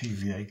some white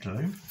PVA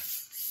glue.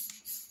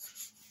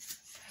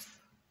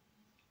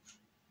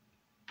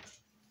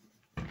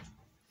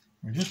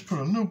 We just put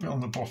a little bit on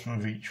the bottom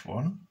of each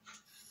one.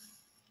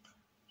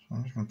 So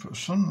I'm just going to put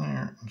some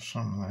there and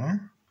some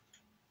there.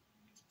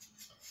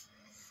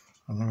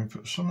 And then we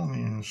put some on the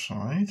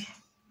inside.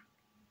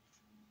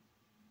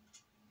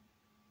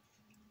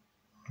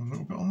 A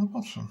little bit on the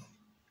bottom.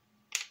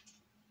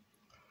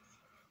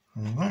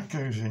 And that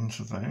goes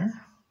into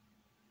there.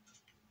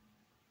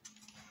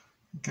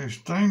 It goes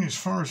down as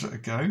far as it'll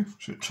go,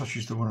 so it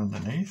touches the one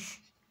underneath.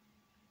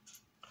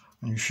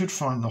 And you should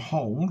find the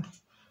hole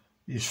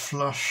is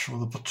flush, or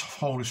the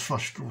hole is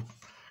flushed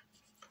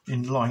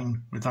in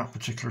line with that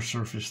particular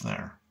surface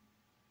there.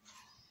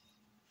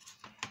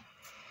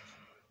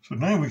 So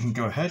now we can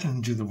go ahead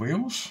and do the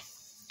wheels.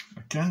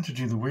 Again, to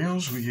do the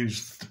wheels, we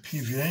use the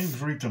PVA.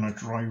 We've already done a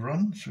dry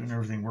run, so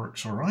everything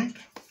works all right.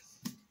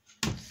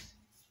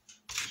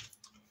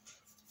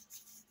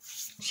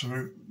 So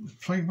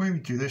the way we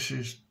do this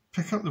is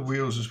pick up the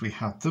wheels as we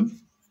had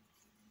them,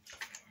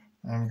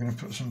 and we're going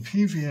to put some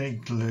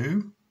PVA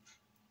glue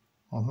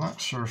on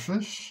that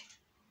surface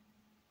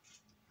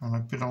and a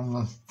bit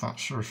on that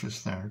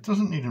surface there. It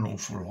doesn't need an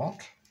awful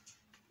lot.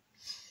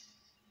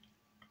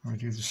 We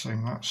do the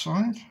same that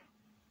side.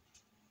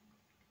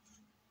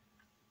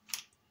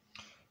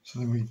 So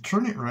then we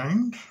turn it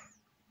round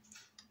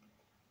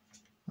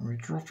and we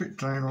drop it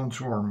down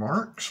onto our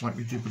marks like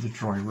we did with the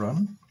dry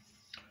run,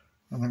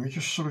 and then we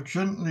just sort of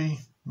gently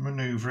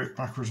maneuver it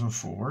backwards and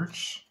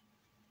forwards,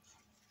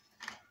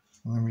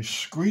 and then we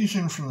squeeze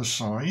in from the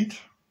side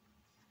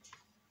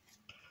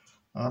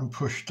and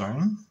push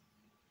down.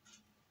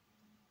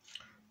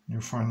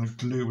 You'll find the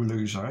glue will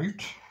ooze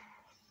out.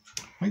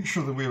 Make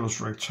sure the wheels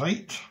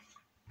rotate,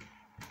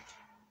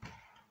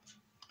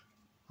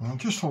 and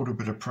just hold a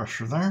bit of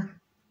pressure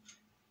there,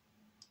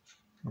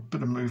 A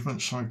bit of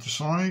movement side to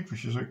side,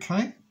 which is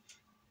okay.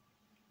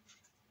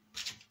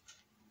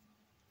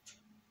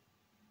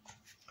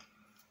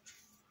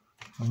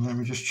 And then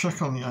we just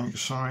check on the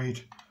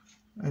outside,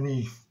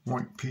 any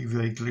white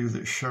PVA glue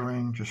that's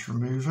showing, just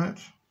remove it.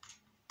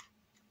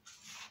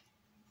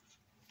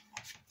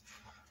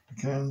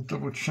 Again,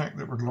 double check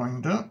that we're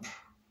lined up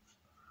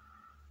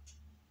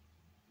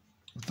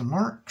with the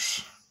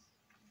marks.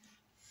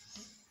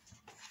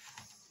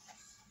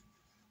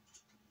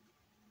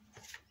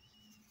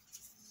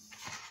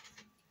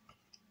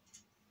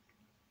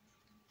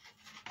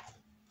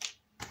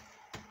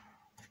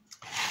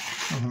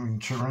 And then we can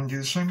turn around and do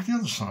the same with the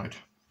other side.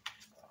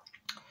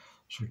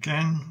 So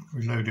again,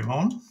 we load him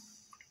on.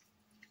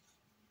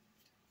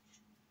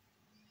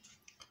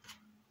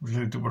 We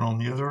load the one on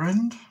the other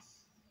end.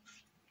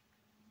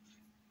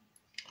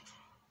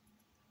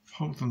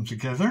 Hold them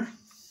together.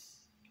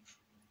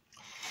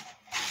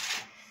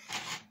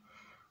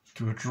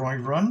 Do a dry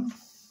run.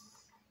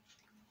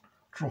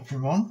 Drop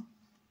him on.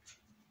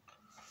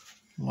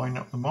 Line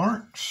up the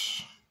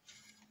marks.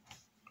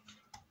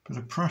 Bit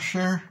of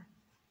pressure.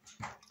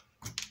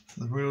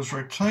 The wheels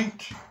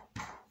rotate.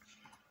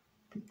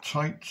 Bit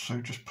tight,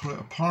 so just pull it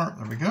apart.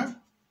 There we go.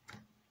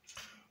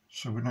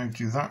 So we now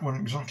do that one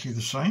exactly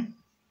the same.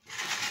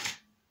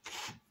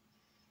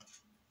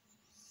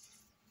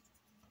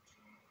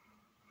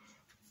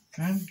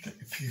 Again, get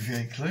your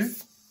PVA glue.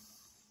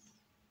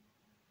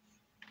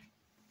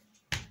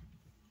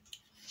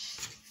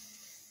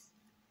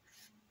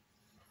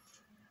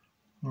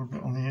 A little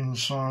bit on the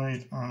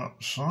inside and up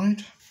the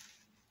side.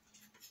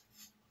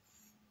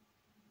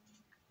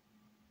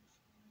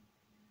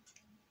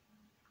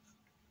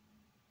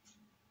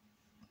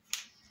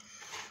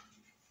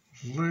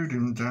 Load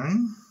him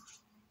down.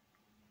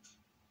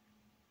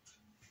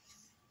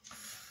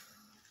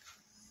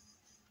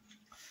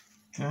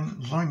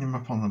 Again, line him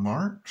up on the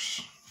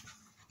marks.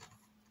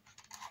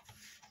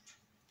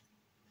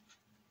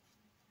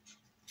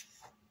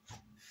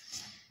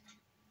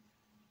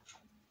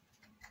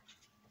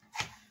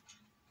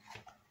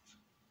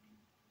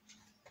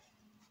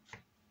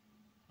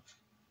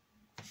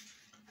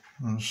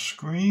 And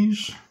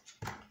squeeze.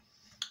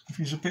 If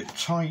he's a bit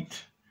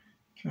tight,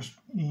 just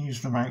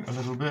ease them out a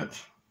little bit.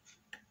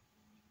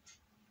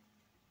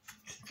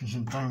 Keep us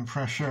in down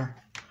pressure.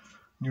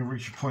 And you'll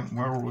reach a point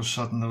where all of a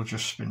sudden they'll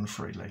just spin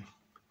freely.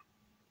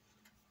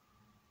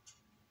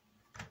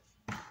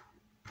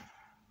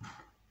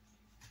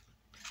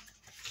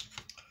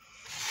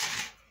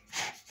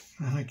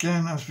 And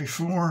again, as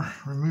before,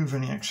 remove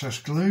any excess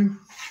glue.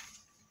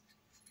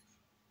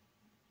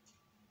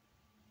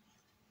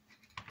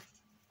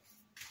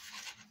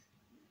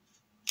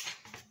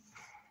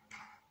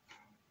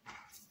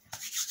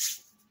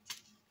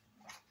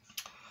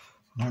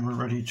 Now we're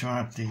ready to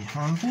add the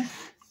handle.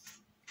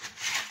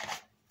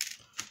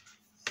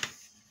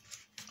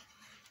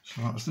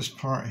 So that's this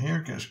part here,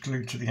 gets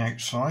glued to the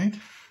outside,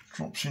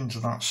 drops into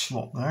that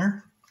slot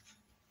there.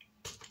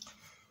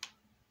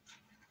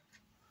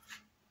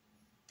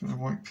 Bit of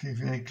white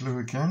PVA glue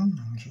again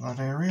into that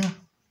area.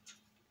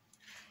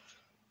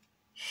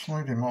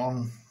 Slide him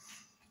on.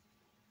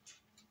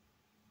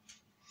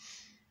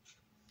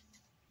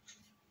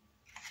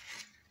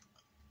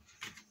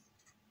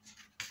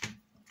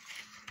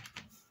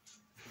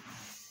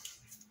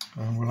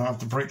 And we'll add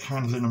the brake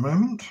handle in a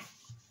moment.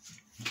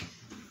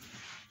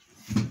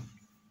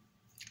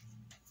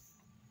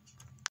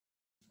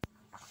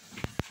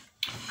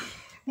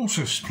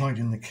 Also supplied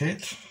in the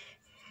kit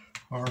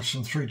are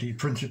some 3D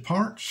printed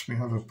parts. We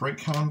have a brake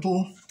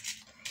handle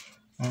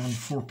and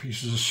 4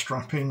 pieces of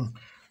strapping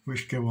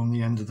which go on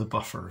the end of the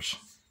buffers.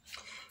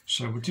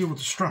 So we'll deal with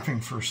the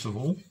strapping first of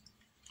all.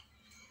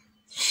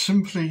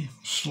 Simply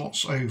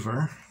slots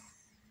over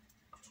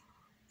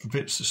the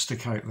bits that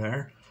stick out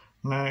there.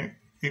 Now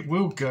it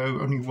will go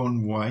only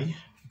one way.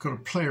 You've got to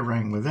play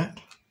around with it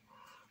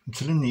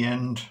until in the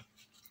end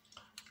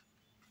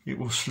it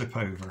will slip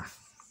over.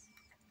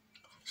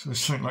 So there's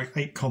something like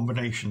 8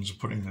 combinations of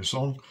putting this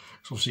on.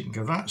 So obviously you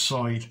can go that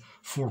side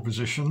 4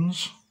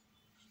 positions,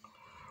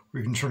 or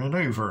you can turn it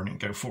over and it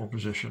can go 4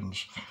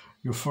 positions.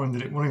 You'll find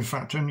that it will in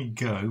fact only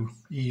go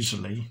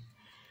easily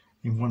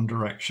in one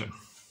direction.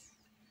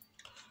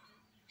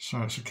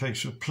 So it's a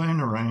case of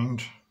playing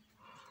around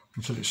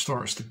until it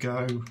starts to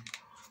go,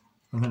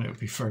 and then it'll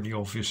be fairly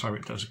obvious how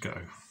it does go.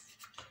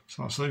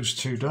 So that's those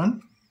 2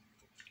 done.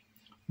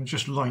 We'll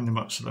just line them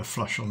up so they're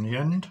flush on the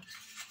end.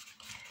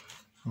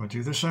 And we'll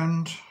do this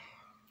end.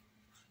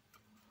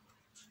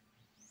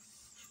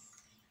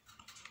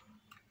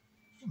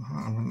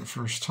 That went the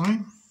first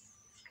time.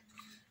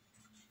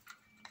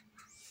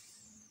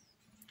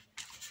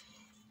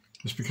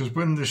 It's because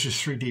when this is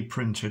 3D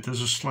printed,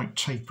 there's a slight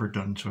taper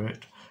done to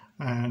it,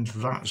 and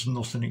that's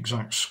not an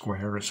exact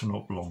square, it's an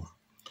oblong.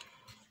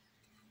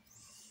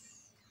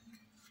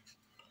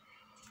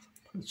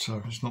 But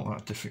it's not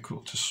that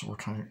difficult to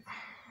sort out.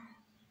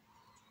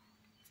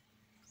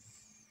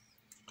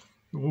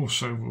 It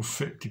also will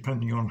fit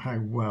depending on how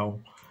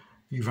well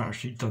you've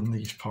actually done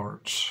these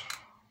parts.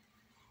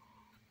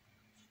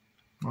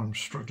 I'm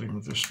struggling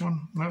with this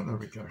one. No, there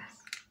we go.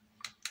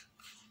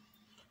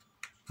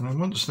 And then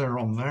once they're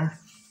on there,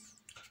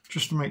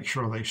 just to make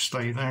sure they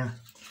stay there,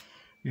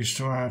 is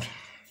to add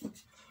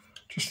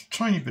just a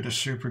tiny bit of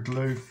super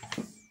glue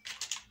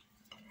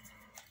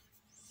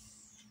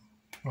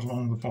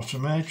along the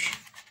bottom edge.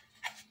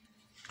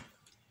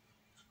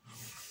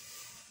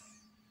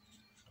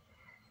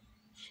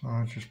 So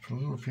I just put a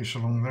little piece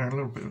along there, a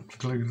little bit of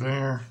glue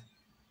there,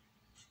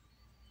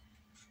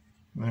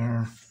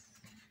 there,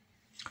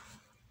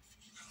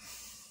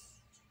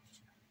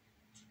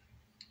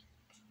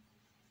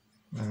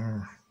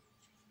 there,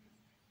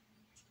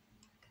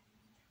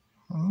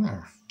 and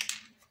there.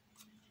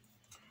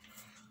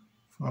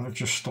 And I'll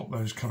just stop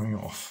those coming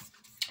off.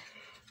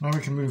 Now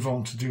we can move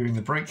on to doing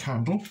the brake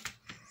handle.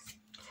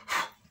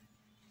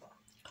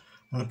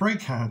 And the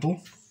brake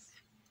handle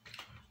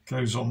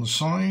goes on the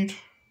side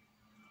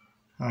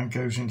and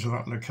goes into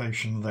that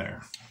location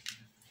there.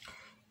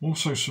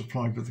 Also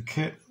supplied with the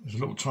kit is a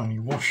little tiny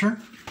washer.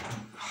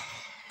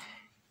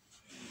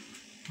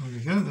 There we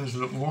go, there's a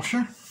little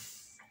washer.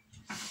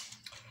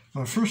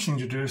 Now the first thing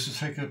to do is to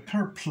take a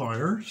pair of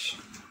pliers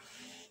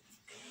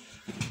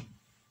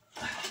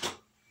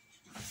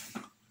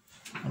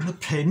and the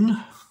pin. Don't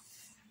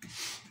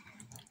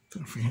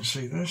know if we can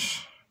see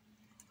this,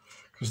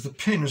 because the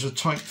pin is a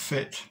tight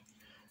fit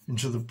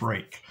into the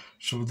brake.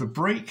 So with the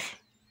brake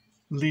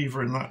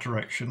lever in that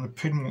direction, the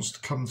pin wants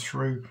to come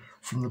through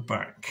from the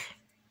back.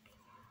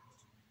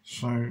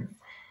 So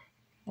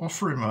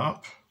offer him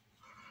up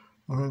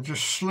and then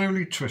just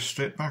slowly twist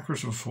it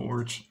backwards and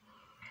forwards,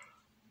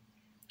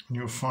 and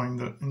you'll find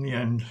that in the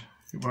end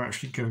it will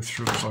actually go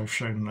through as I've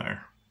shown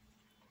there.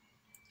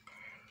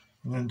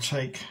 And then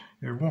take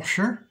your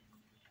washer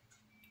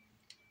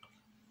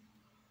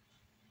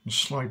and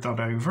slide that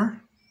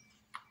over,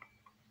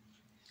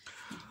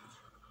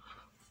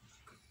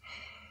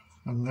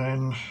 and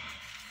then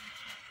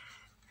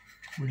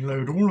we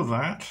load all of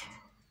that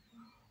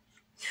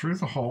through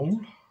the hole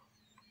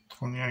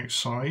on the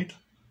outside,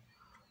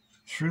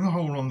 through the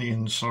hole on the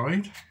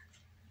inside,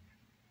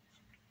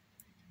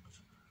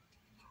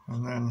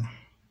 and then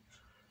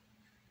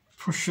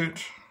push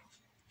it.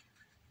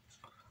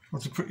 You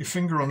have to put your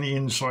finger on the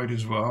inside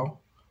as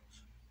well,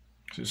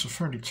 because it's a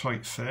fairly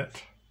tight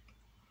fit,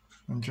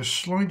 and just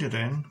slide it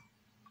in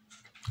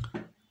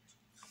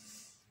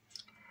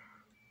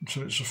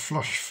until it's a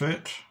flush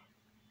fit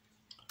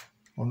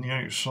on the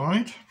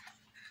outside.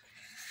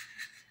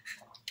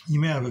 You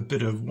may have a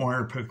bit of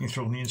wire poking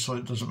through on the inside,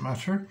 it doesn't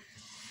matter.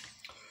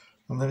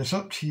 And then it's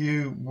up to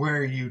you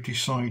where you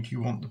decide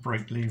you want the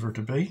brake lever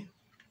to be.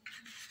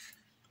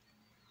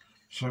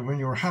 So when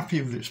you're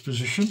happy with its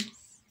position,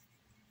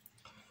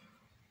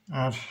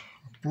 add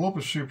a blob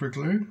of super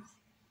glue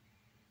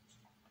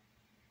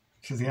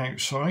to the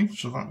outside,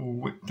 so that will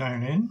wick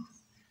down in.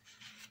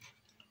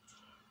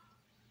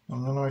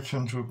 And then I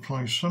tend to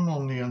apply some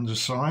on the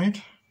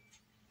underside,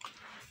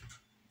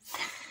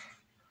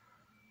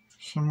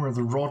 some where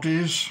the rod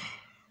is,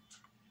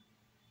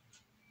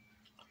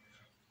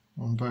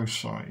 on both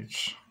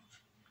sides.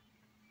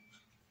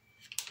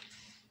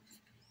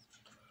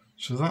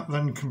 So that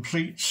then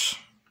completes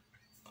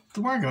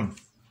the wagon.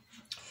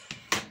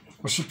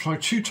 I supply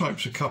two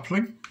types of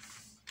coupling.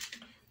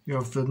 You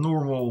have the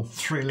normal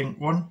 3-link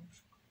one,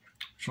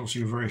 which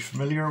obviously you're very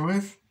familiar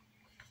with,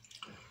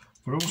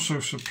 but also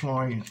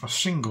supply a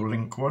single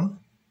link one,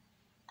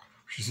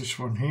 which is this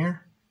one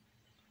here,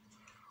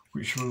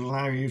 which will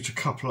allow you to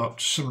couple up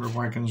to similar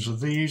wagons of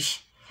these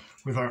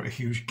without a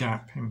huge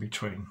gap in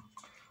between.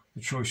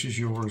 The choice is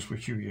yours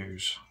which you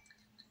use.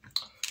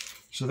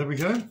 So there we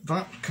go,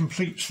 that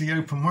completes the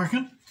open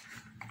wagon.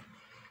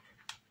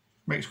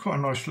 Makes quite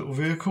a nice little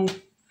vehicle.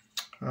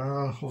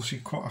 Obviously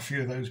quite a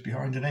few of those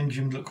behind an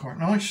engine look quite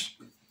nice.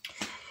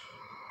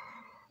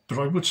 But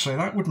I would say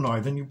that, wouldn't I?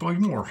 Then you buy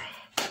more.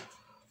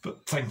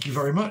 But thank you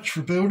very much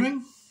for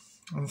building,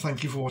 and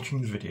thank you for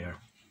watching the video.